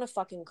actually want to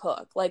fucking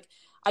cook. Like,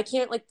 I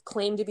can't like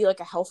claim to be like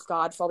a health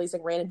god for all these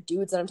like random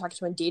dudes that I'm talking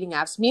to on dating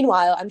apps.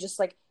 Meanwhile, I'm just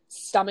like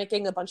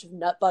stomaching a bunch of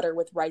nut butter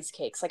with rice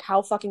cakes. Like,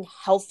 how fucking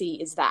healthy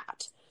is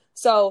that?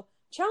 So,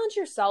 challenge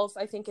yourself,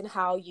 I think, in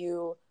how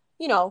you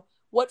know,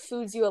 what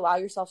foods you allow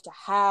yourself to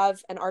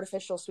have. And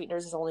artificial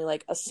sweeteners is only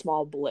like a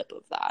small blip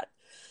of that.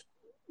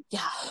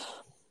 Yeah.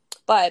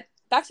 But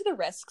back to the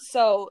risks.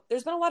 So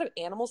there's been a lot of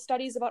animal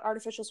studies about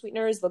artificial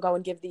sweeteners. They'll go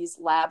and give these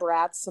lab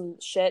rats some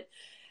shit.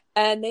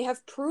 And they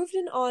have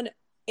proven on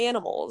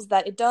animals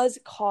that it does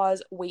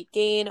cause weight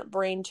gain,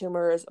 brain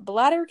tumors,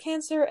 bladder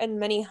cancer, and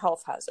many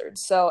health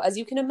hazards. So, as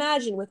you can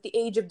imagine, with the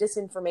age of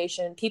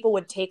disinformation, people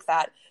would take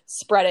that,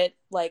 spread it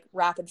like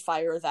rapid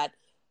fire that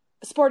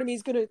aspartame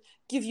is going to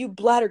give you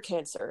bladder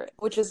cancer,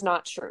 which is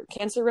not true.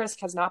 Cancer risk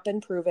has not been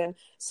proven.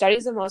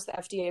 Studies of most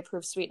FDA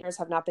approved sweeteners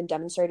have not been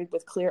demonstrated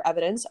with clear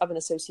evidence of an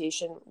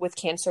association with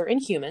cancer in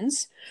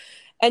humans.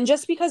 And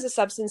just because a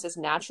substance is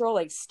natural,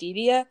 like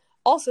stevia,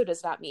 also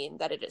does not mean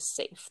that it is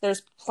safe.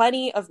 There's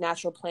plenty of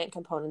natural plant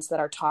components that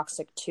are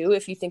toxic too.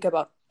 If you think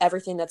about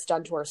everything that's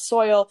done to our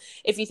soil,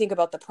 if you think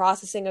about the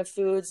processing of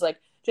foods, like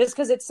just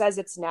because it says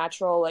it's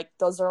natural, like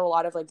those are a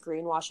lot of like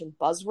greenwashing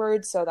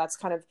buzzwords. So that's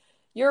kind of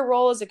your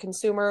role as a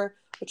consumer,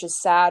 which is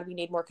sad. We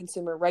need more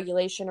consumer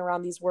regulation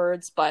around these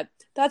words, but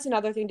that's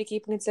another thing to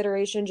keep in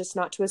consideration, just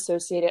not to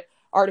associate it.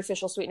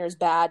 Artificial sweeteners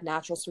bad,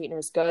 natural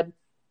sweeteners good.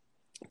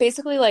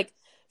 Basically, like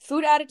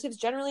food additives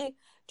generally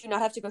do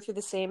not have to go through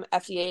the same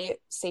FDA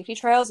safety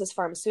trials as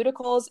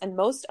pharmaceuticals, and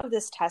most of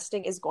this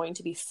testing is going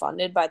to be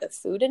funded by the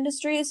food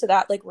industry. So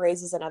that like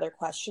raises another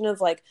question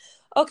of like,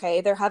 okay,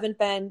 there haven't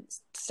been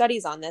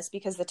studies on this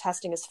because the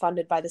testing is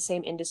funded by the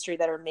same industry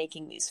that are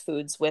making these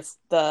foods with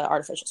the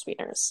artificial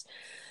sweeteners.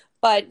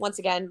 But once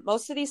again,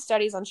 most of these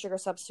studies on sugar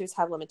substitutes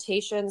have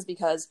limitations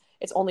because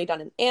it's only done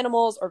in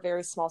animals or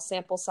very small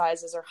sample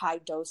sizes or high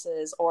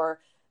doses, or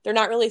they're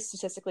not really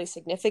statistically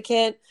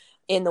significant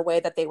in the way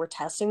that they were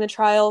testing the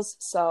trials.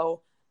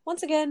 So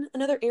once again,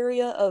 another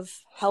area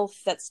of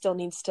health that still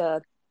needs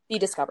to be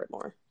discovered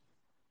more.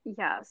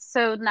 Yeah.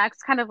 So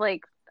next kind of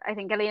like I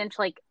think getting into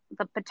like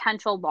the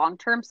potential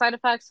long-term side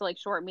effects, so like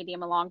short,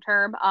 medium, and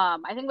long-term.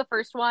 I think the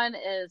first one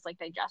is like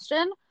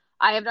digestion.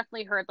 I have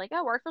definitely heard like,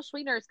 oh, artificial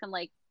sweeteners can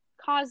like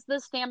cause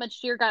this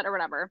damage to your gut or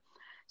whatever.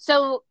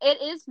 So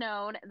it is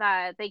known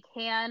that they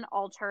can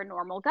alter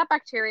normal gut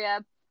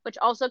bacteria, which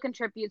also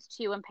contributes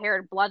to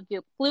impaired blood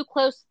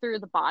glucose through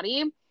the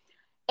body.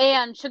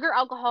 And sugar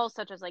alcohols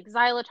such as like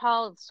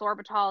xylitol,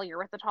 sorbitol,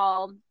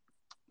 erythritol,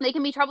 they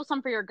can be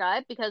troublesome for your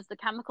gut because the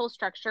chemical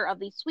structure of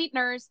these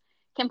sweeteners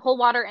can pull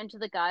water into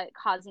the gut,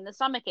 causing the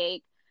stomach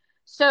ache.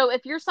 So,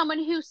 if you're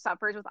someone who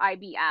suffers with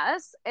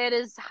IBS, it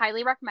is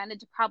highly recommended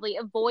to probably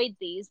avoid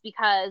these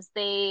because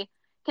they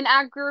can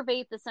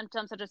aggravate the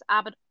symptoms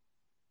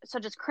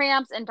such as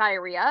cramps and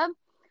diarrhea.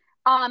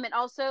 And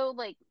also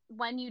like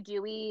when you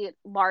do eat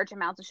large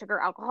amounts of sugar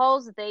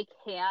alcohols, they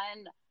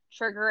can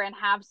trigger and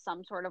have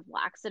some sort of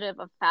laxative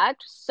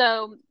effect.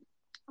 So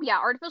yeah,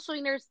 artificial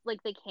sweeteners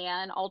like they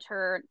can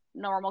alter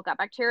normal gut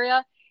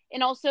bacteria.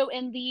 And also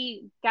in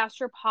the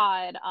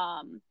gastropod,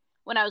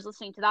 when I was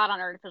listening to that on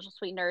artificial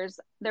sweeteners,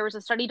 there was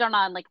a study done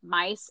on like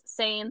mice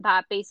saying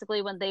that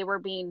basically when they were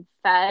being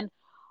fed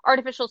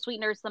artificial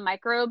sweeteners, the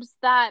microbes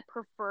that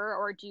prefer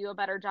or do a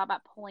better job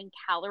at pulling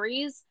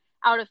calories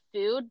out of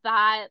food,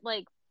 that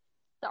like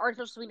the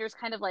artificial sweeteners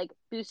kind of like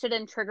boosted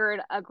and triggered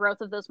a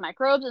growth of those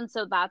microbes. And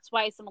so that's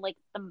why some of like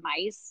the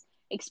mice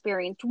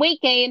experienced weight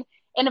gain.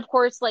 And of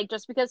course, like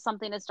just because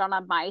something is done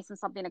on mice and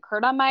something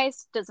occurred on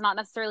mice does not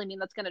necessarily mean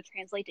that's going to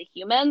translate to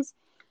humans.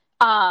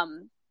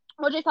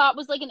 Which I thought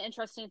was like an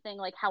interesting thing,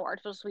 like how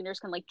artificial sweeteners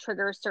can like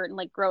trigger certain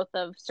like growth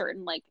of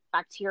certain like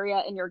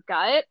bacteria in your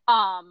gut.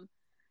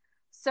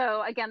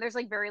 So again, there's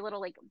like very little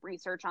like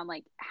research on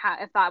like how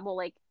if that will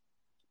like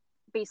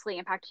basically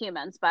impact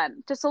humans, but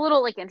just a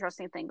little like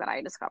interesting thing that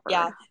I discovered.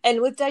 Yeah.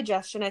 And with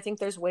digestion, I think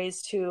there's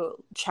ways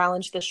to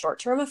challenge the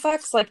short-term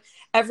effects. Like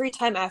every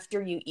time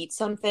after you eat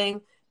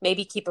something,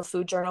 maybe keep a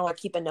food journal or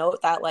keep a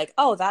note that like,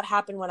 oh, that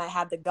happened when I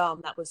had the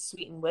gum that was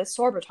sweetened with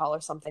sorbitol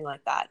or something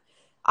like that.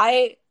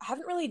 I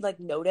haven't really like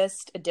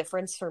noticed a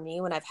difference for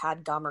me when I've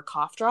had gum or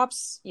cough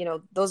drops. You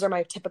know, those are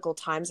my typical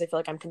times I feel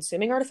like I'm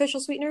consuming artificial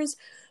sweeteners,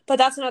 but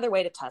that's another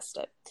way to test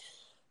it.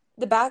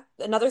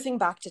 Another thing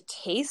back to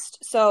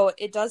taste. So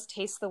it does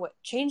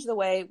change the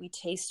way we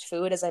taste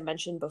food, as I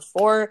mentioned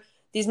before.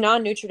 These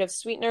non-nutritive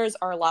sweeteners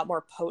are a lot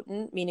more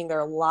potent, meaning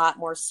they're a lot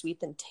more sweet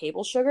than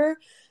table sugar.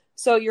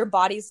 So your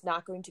body's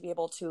not going to be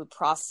able to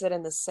process it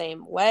in the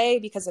same way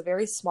because a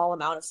very small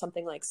amount of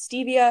something like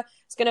stevia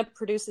is going to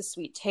produce a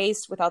sweet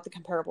taste without the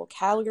comparable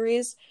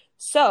calories.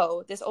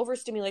 So this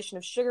overstimulation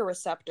of sugar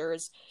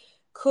receptors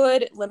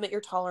could limit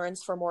your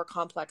tolerance for more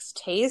complex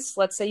tastes.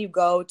 Let's say you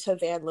go to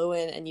Van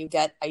Leeuwen and you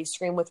get ice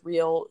cream with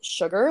real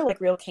sugar,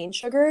 like real cane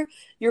sugar.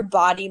 Your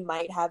body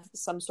might have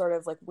some sort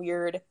of like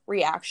weird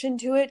reaction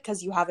to it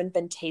because you haven't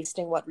been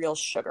tasting what real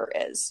sugar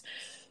is.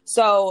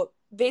 So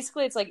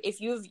basically, it's like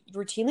if you've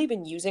routinely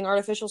been using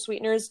artificial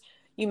sweeteners,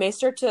 you may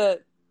start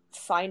to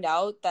find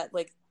out that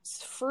like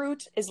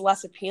fruit is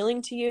less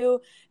appealing to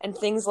you and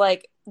things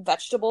like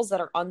vegetables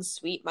that are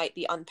unsweet might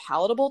be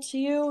unpalatable to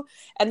you.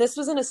 And this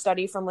was in a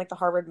study from like the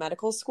Harvard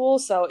Medical School,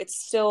 so it's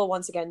still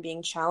once again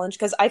being challenged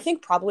because I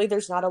think probably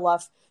there's not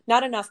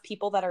enough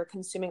people that are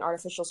consuming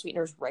artificial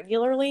sweeteners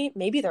regularly.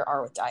 Maybe there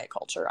are with diet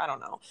culture, I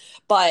don't know,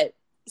 but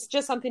it's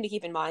just something to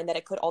keep in mind that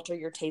it could alter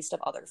your taste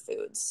of other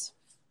foods.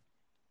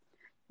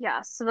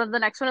 Yeah. So then the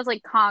next one is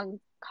like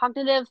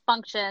cognitive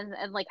function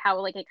and like how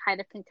like it kind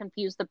of can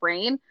confuse the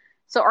brain.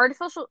 So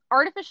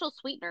artificial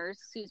sweeteners,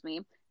 excuse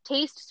me,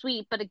 taste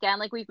sweet, but again,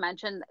 like we've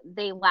mentioned,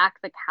 they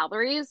lack the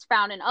calories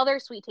found in other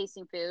sweet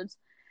tasting foods.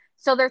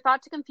 So they're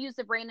thought to confuse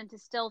the brain into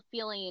still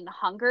feeling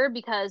hunger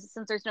because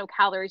since there's no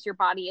calories, your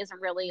body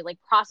isn't really like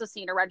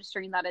processing or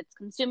registering that it's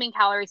consuming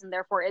calories and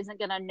therefore isn't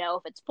going to know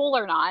if it's full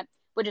or not,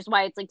 which is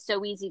why it's like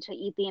so easy to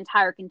eat the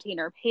entire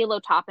container of Halo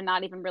Top and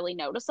not even really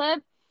notice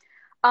it.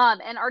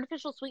 And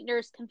artificial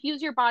sweeteners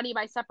confuse your body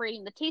by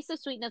separating the taste of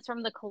sweetness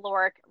from the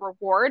caloric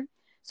reward.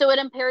 So it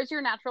impairs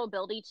your natural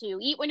ability to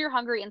eat when you're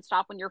hungry and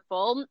stop when you're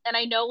full. And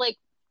I know, like,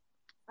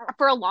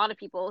 for a lot of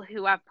people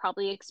who have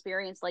probably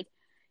experienced like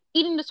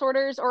eating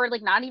disorders or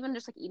like not even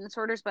just like eating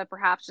disorders, but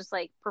perhaps just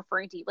like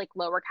preferring to eat like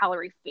lower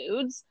calorie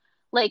foods,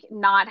 like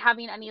not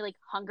having any like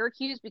hunger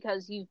cues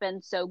because you've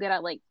been so good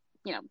at like,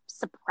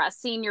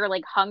 suppressing your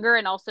like hunger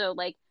and also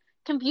like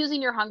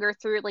confusing your hunger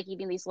through like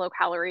eating these low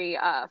calorie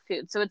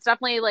foods. So it's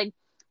definitely like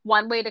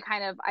one way to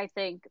kind of, I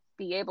think,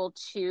 be able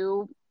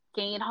to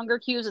gain hunger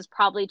cues is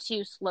probably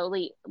to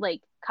slowly like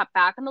cut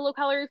back on the low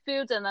calorie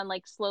foods and then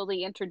like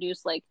slowly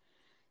introduce like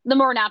the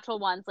more natural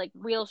ones like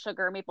real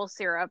sugar, maple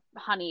syrup,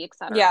 honey, Yeah,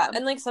 etc.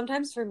 and like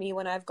sometimes for me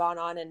when I've gone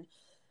on and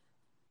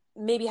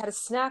maybe had a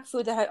snack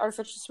food that had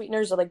artificial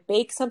sweeteners or like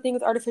bake something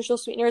with artificial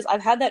sweeteners,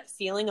 I've had that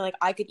feeling like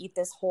I could eat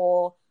this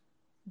whole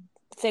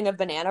thing of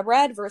banana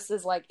bread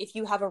versus like if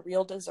you have a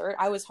real dessert.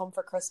 I was home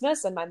for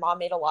Christmas and my mom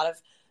made a lot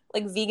of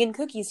like vegan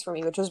cookies for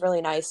me, which was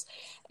really nice.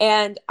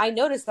 And I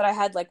noticed that I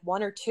had like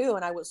one or two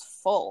and I was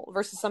full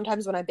versus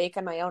sometimes when I bake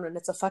on my own and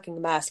it's a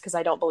fucking mess because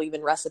I don't believe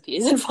in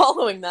recipes and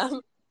following them.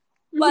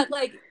 But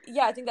like,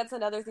 yeah, I think that's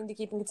another thing to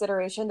keep in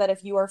consideration, that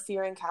if you are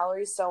fearing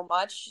calories so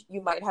much,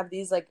 you might have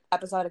these like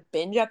episodic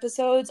binge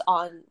episodes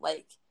on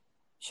like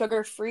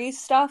sugar-free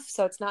stuff.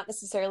 So it's not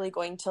necessarily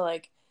going to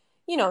like,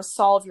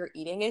 solve your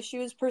eating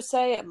issues per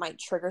se. It might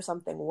trigger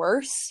something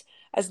worse.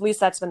 At least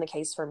that's been the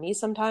case for me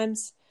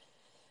sometimes.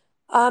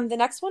 The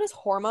next one is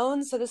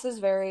hormones. So this is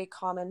very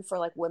common for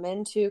like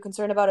women to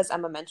concern about, as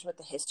Emma mentioned with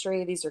the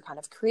history. These are kind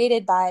of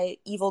created by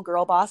evil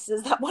girl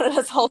bosses that wanted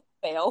us all to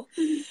fail.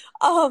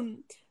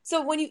 Um,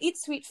 so when you eat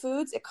sweet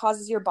foods, it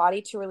causes your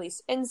body to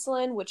release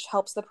insulin, which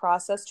helps the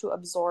process to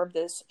absorb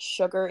this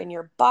sugar in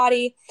your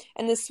body.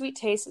 And this sweet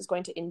taste is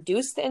going to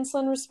induce the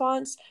insulin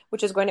response,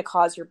 which is going to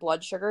cause your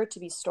blood sugar to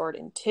be stored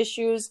in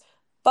tissues.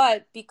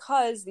 But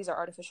because these are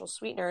artificial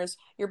sweeteners,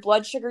 your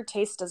blood sugar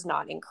taste does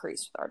not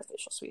increase with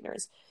artificial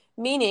sweeteners,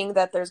 meaning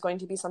that there's going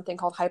to be something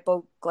called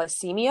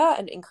hypoglycemia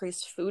and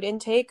increased food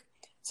intake.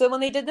 So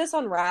when they did this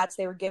on rats,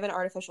 they were given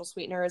artificial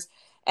sweeteners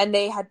and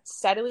they had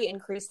steadily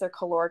increased their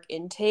caloric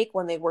intake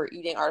when they were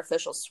eating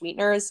artificial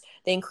sweeteners.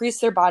 They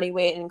increased their body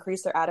weight and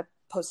increased their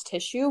adipose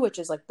tissue, which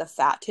is like the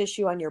fat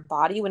tissue on your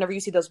body. Whenever you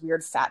see those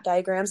weird fat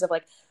diagrams of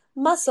like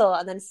muscle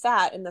and then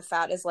fat, and the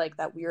fat is like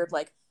that weird,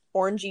 like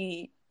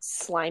orangey,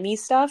 slimy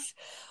stuff.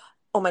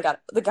 Oh my God.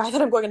 The guy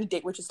that I'm going on a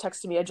date with just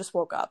texted me. I just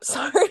woke up.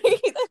 Sorry.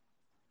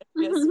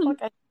 Yes,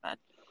 fuck, I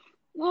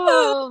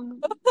Oh,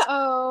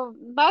 oh,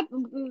 that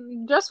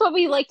just what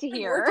we like to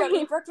hear. workout,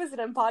 eat breakfast,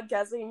 and I'm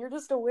podcasting, and you're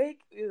just awake.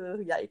 Ugh,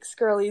 yikes,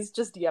 girlies!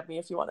 Just DM me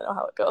if you want to know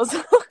how it goes.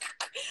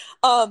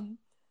 um,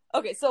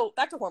 okay, so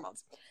back to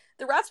hormones.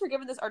 The rats were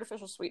given this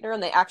artificial sweetener,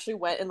 and they actually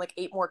went and like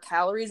ate more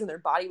calories, and their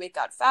body weight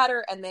got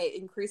fatter, and they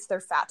increased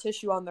their fat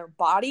tissue on their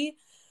body.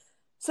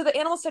 So the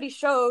animal study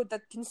showed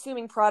that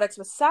consuming products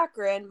with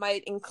saccharin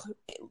might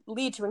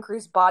lead to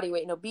increased body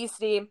weight and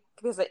obesity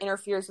because it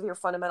interferes with your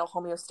fundamental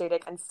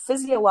homeostatic and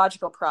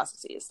physiological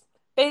processes.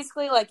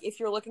 Basically, like if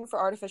you're looking for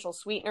artificial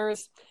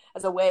sweeteners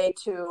as a way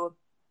to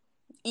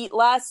eat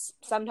less,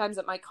 sometimes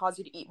it might cause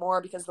you to eat more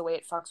because of the way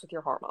it fucks with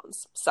your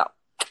hormones. So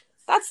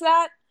that's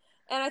that.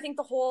 And I think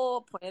the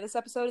whole point of this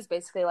episode is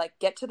basically like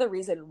get to the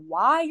reason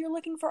why you're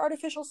looking for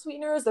artificial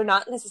sweeteners. They're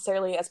not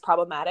necessarily as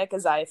problematic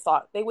as I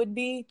thought they would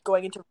be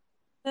going into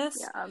this.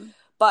 Yeah.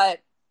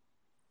 But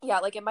yeah,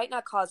 like it might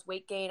not cause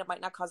weight gain, it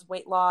might not cause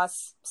weight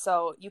loss,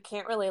 so you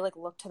can't really like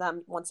look to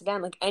them once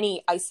again like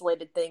any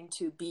isolated thing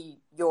to be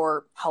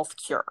your health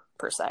cure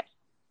per se.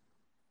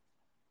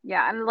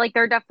 Yeah, and like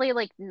they're definitely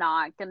like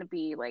not gonna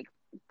be like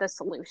the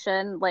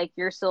solution. Like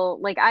you're still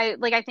like I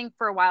think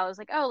for a while I was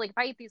like, oh, like if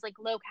I eat these like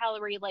low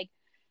calorie like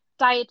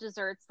diet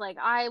desserts, like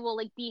I will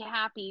like be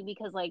happy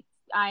because like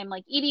I'm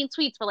like eating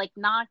sweets but like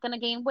not gonna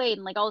gain weight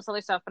and like all this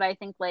other stuff. But I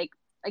think like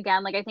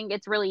again, like I think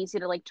it's really easy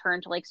to like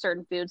turn to like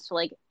certain foods to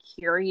like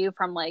cure you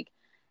from like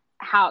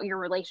how your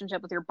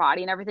relationship with your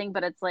body and everything,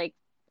 but it's like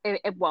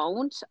it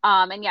won't.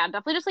 And yeah,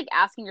 definitely just like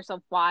asking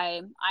yourself why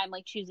I'm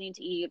like choosing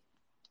to eat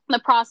the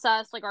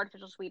processed like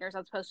artificial sweeteners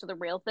as opposed to the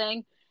real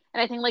thing.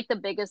 And I think like the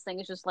biggest thing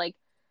is just like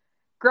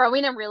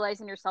growing and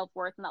realizing your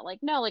self-worth and that like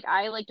no, like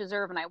I like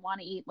deserve and I want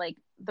to eat like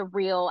the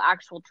real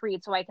actual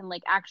treat so I can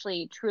like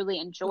actually truly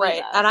enjoy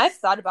Right. And this. I've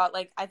thought about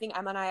like I think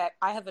Emma and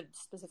I have a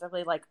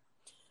specifically like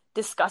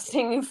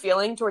disgusting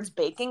feeling towards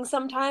baking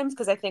sometimes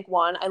because I think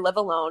one, I live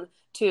alone,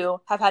 two,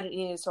 have had an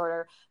eating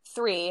disorder,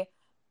 three,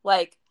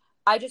 like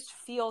I just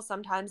feel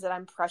sometimes that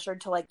I'm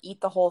pressured to like eat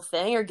the whole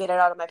thing or get it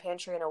out of my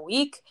pantry in a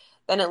week.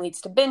 Then it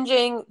leads to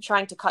binging,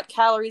 trying to cut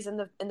calories in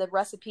the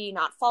recipe,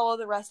 not follow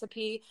the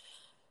recipe.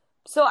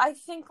 So I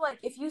think like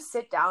if you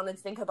sit down and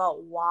think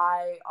about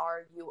why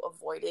are you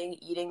avoiding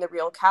eating the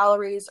real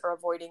calories or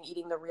avoiding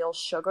eating the real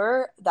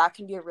sugar, that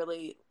can be a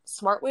really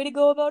smart way to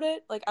go about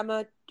it. Like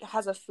Emma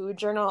has a food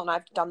journal and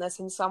I've done this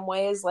in some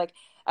ways. Like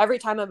every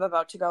time I'm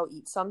about to go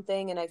eat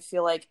something and I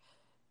feel like,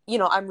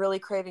 I'm really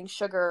craving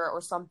sugar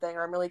or something,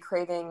 or I'm really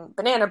craving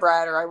banana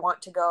bread, or I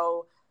want to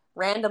go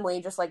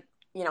randomly just like,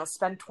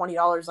 spend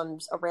 $20 on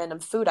a random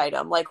food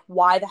item. Like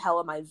why the hell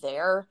am I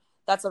there?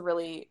 That's a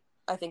really,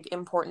 I think,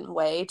 important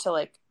way to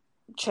like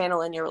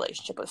channel in your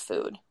relationship with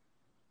food.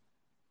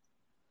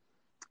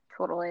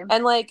 Totally.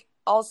 And like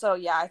also,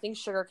 yeah, I think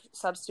sugar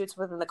substitutes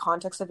within the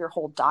context of your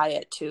whole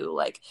diet too.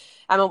 Like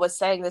Emma was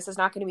saying, this is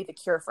not going to be the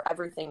cure for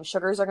everything.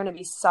 Sugars are going to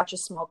be such a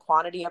small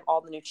quantity of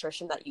all the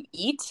nutrition that you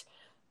eat.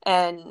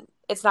 And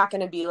it's not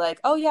going to be like,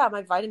 oh yeah,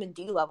 my vitamin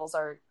D levels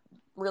are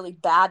really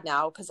bad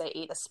now because I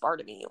ate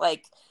aspartame.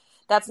 Like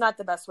that's not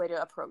the best way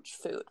to approach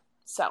food.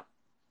 So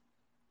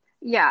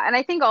Yeah, and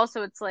I think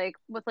also it's like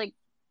with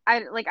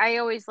I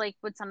always like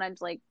would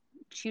sometimes like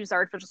choose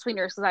artificial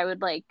sweeteners because I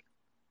would like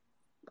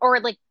or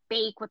like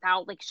bake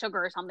without like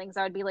sugar or something because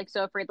I would be like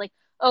so afraid like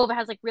oh if it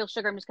has like real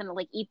sugar I'm just gonna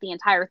like eat the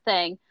entire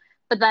thing.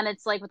 But then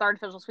it's like with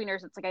artificial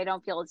sweeteners it's like I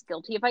don't feel as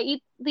guilty if I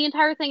eat the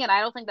entire thing and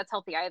I don't think that's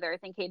healthy either. I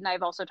think Kate and I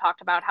have also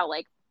talked about how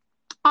like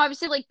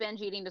obviously like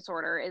binge eating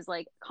disorder is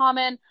like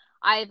common.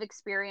 I've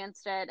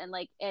experienced it and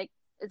like it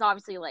is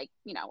obviously like,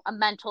 a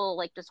mental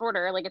like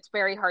disorder. Like it's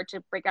very hard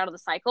to break out of the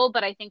cycle.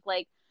 But I think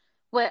like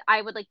what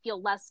I would like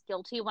feel less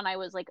guilty when I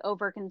was like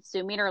over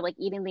consuming or like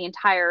eating the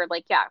entire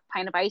like yeah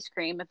pint of ice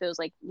cream if it was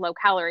like low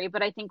calorie.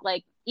 But I think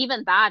like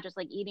even that just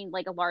like eating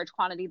like a large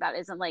quantity that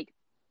isn't like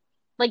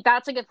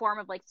that's like a form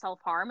of like self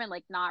harm and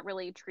like not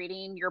really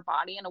treating your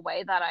body in a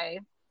way that I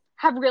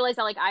have realized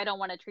that like I don't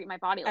want to treat my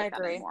body I like that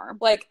agree. anymore.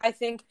 Like, I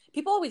think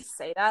people always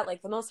say that,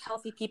 like, the most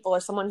healthy people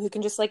are someone who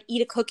can just, like,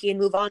 eat a cookie and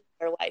move on with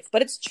their life.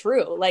 But it's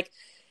true. Like,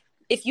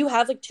 if you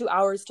have, like, 2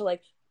 hours to,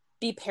 like,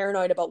 be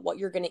paranoid about what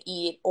you're going to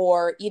eat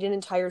or eat an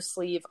entire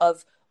sleeve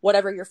of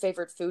whatever your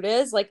favorite food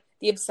is, like,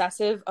 the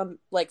obsessive,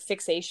 like,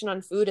 fixation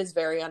on food is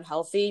very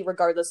unhealthy,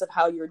 regardless of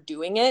how you're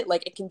doing it.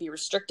 Like, it can be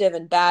restrictive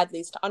and bad,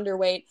 leads to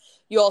underweight.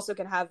 You also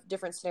can have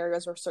different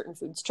scenarios where certain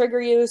foods trigger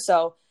you.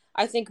 So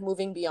I think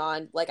moving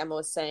beyond, like Emma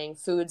was saying,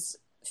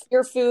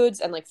 fear foods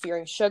and like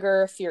fearing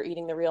sugar, fear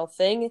eating the real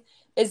thing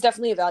is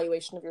definitely a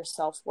evaluation of your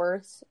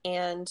self-worth.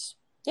 And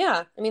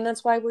yeah, I mean,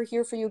 that's why we're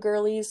here for you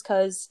girlies,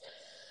 because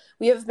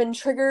we have been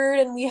triggered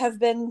and we have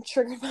been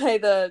triggered by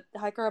the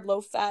high carb, low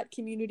fat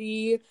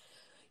community,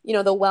 the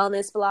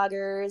wellness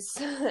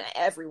bloggers,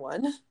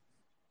 everyone.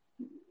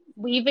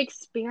 We've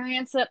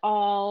experienced it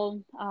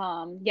all.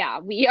 Yeah,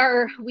 we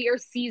are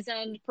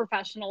seasoned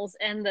professionals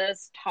in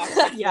this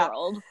toxic Yeah.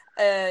 world.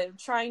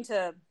 Trying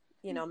to,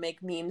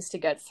 make memes to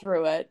get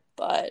through it.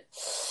 But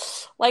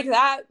like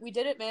that, we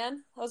did it,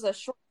 man. That was a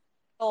short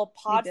little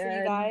We pod for you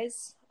did.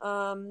 guys.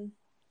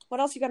 What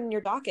else you got on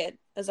your docket,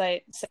 as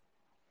I say?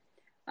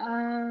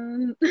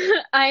 Um,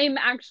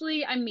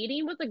 I'm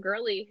meeting with a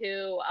girly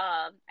who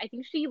I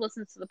think she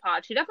listens to the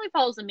pod. She definitely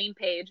follows the meme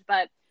page,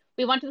 but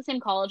we went to the same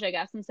college, I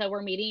guess, and so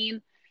we're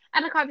meeting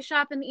at a coffee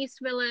shop in the East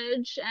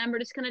Village, and we're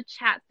just gonna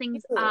chat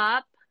things Ooh,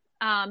 up,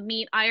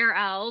 meet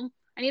IRL.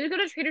 I need to go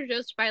to Trader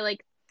Joe's to buy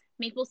like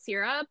maple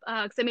syrup,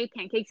 because I made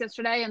pancakes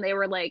yesterday and they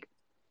were like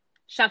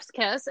chef's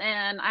kiss,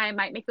 and I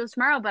might make those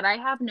tomorrow, but I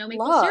have no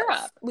maple love.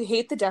 syrup. We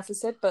hate the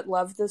deficit, but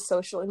love the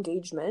social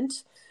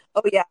engagement.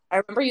 Oh yeah,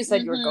 I remember you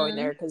said you were going Mm-hmm.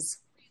 there because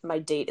my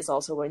date is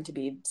also going to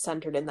be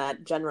centered in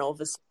that general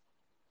vicinity.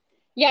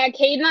 Yeah,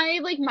 Kate and I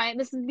like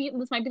this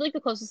might be like the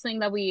closest thing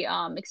that we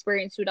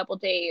experienced to a double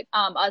date.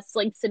 Us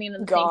like sitting in the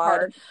same God,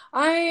 park.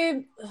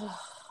 I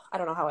I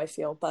don't know how I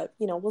feel, but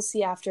we'll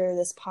see after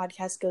this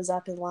podcast goes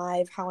up and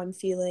live how I'm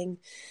feeling.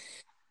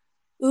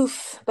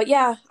 Oof. But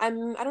yeah, I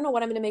don't know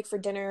what I'm gonna make for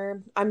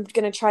dinner. I'm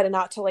gonna try to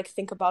not to like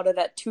think about it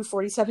at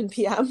 2:47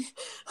 p.m.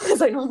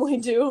 as I normally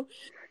do.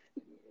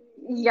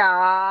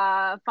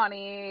 Yeah,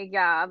 funny.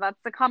 Yeah, that's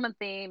the common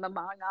theme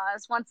among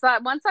us. Once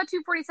that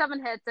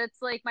 2:47 hits,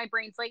 it's like my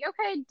brain's like,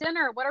 okay,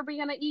 dinner. What are we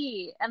gonna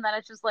eat? And then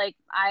it's just like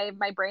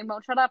my brain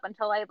won't shut up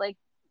until I like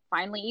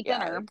finally eat Yeah,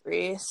 I dinner.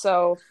 agree.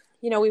 So,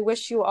 we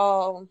wish you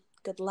all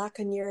good luck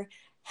on your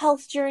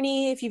health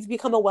journey. If you've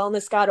become a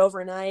wellness god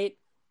overnight,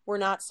 we're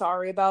not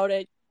sorry about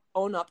it.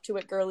 Own up to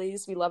it,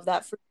 girlies. We love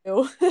that for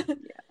you. Yeah.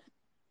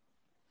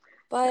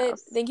 But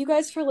Yes. thank you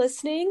guys for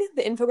listening.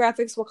 The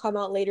infographics will come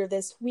out later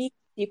this week.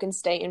 You can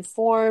stay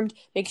informed.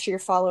 Make sure you're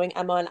following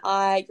Emma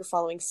and you're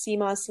following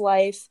CMOS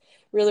Life.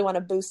 Really want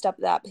to boost up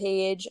that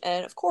page.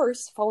 And of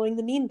course, following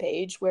the meme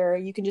page where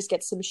you can just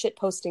get some shit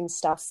posting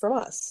stuff from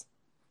us.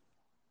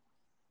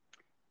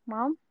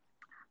 Well,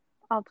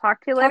 I'll talk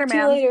to you later, Talk to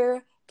you man.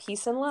 later.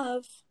 Peace and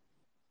love.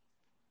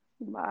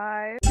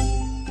 Bye.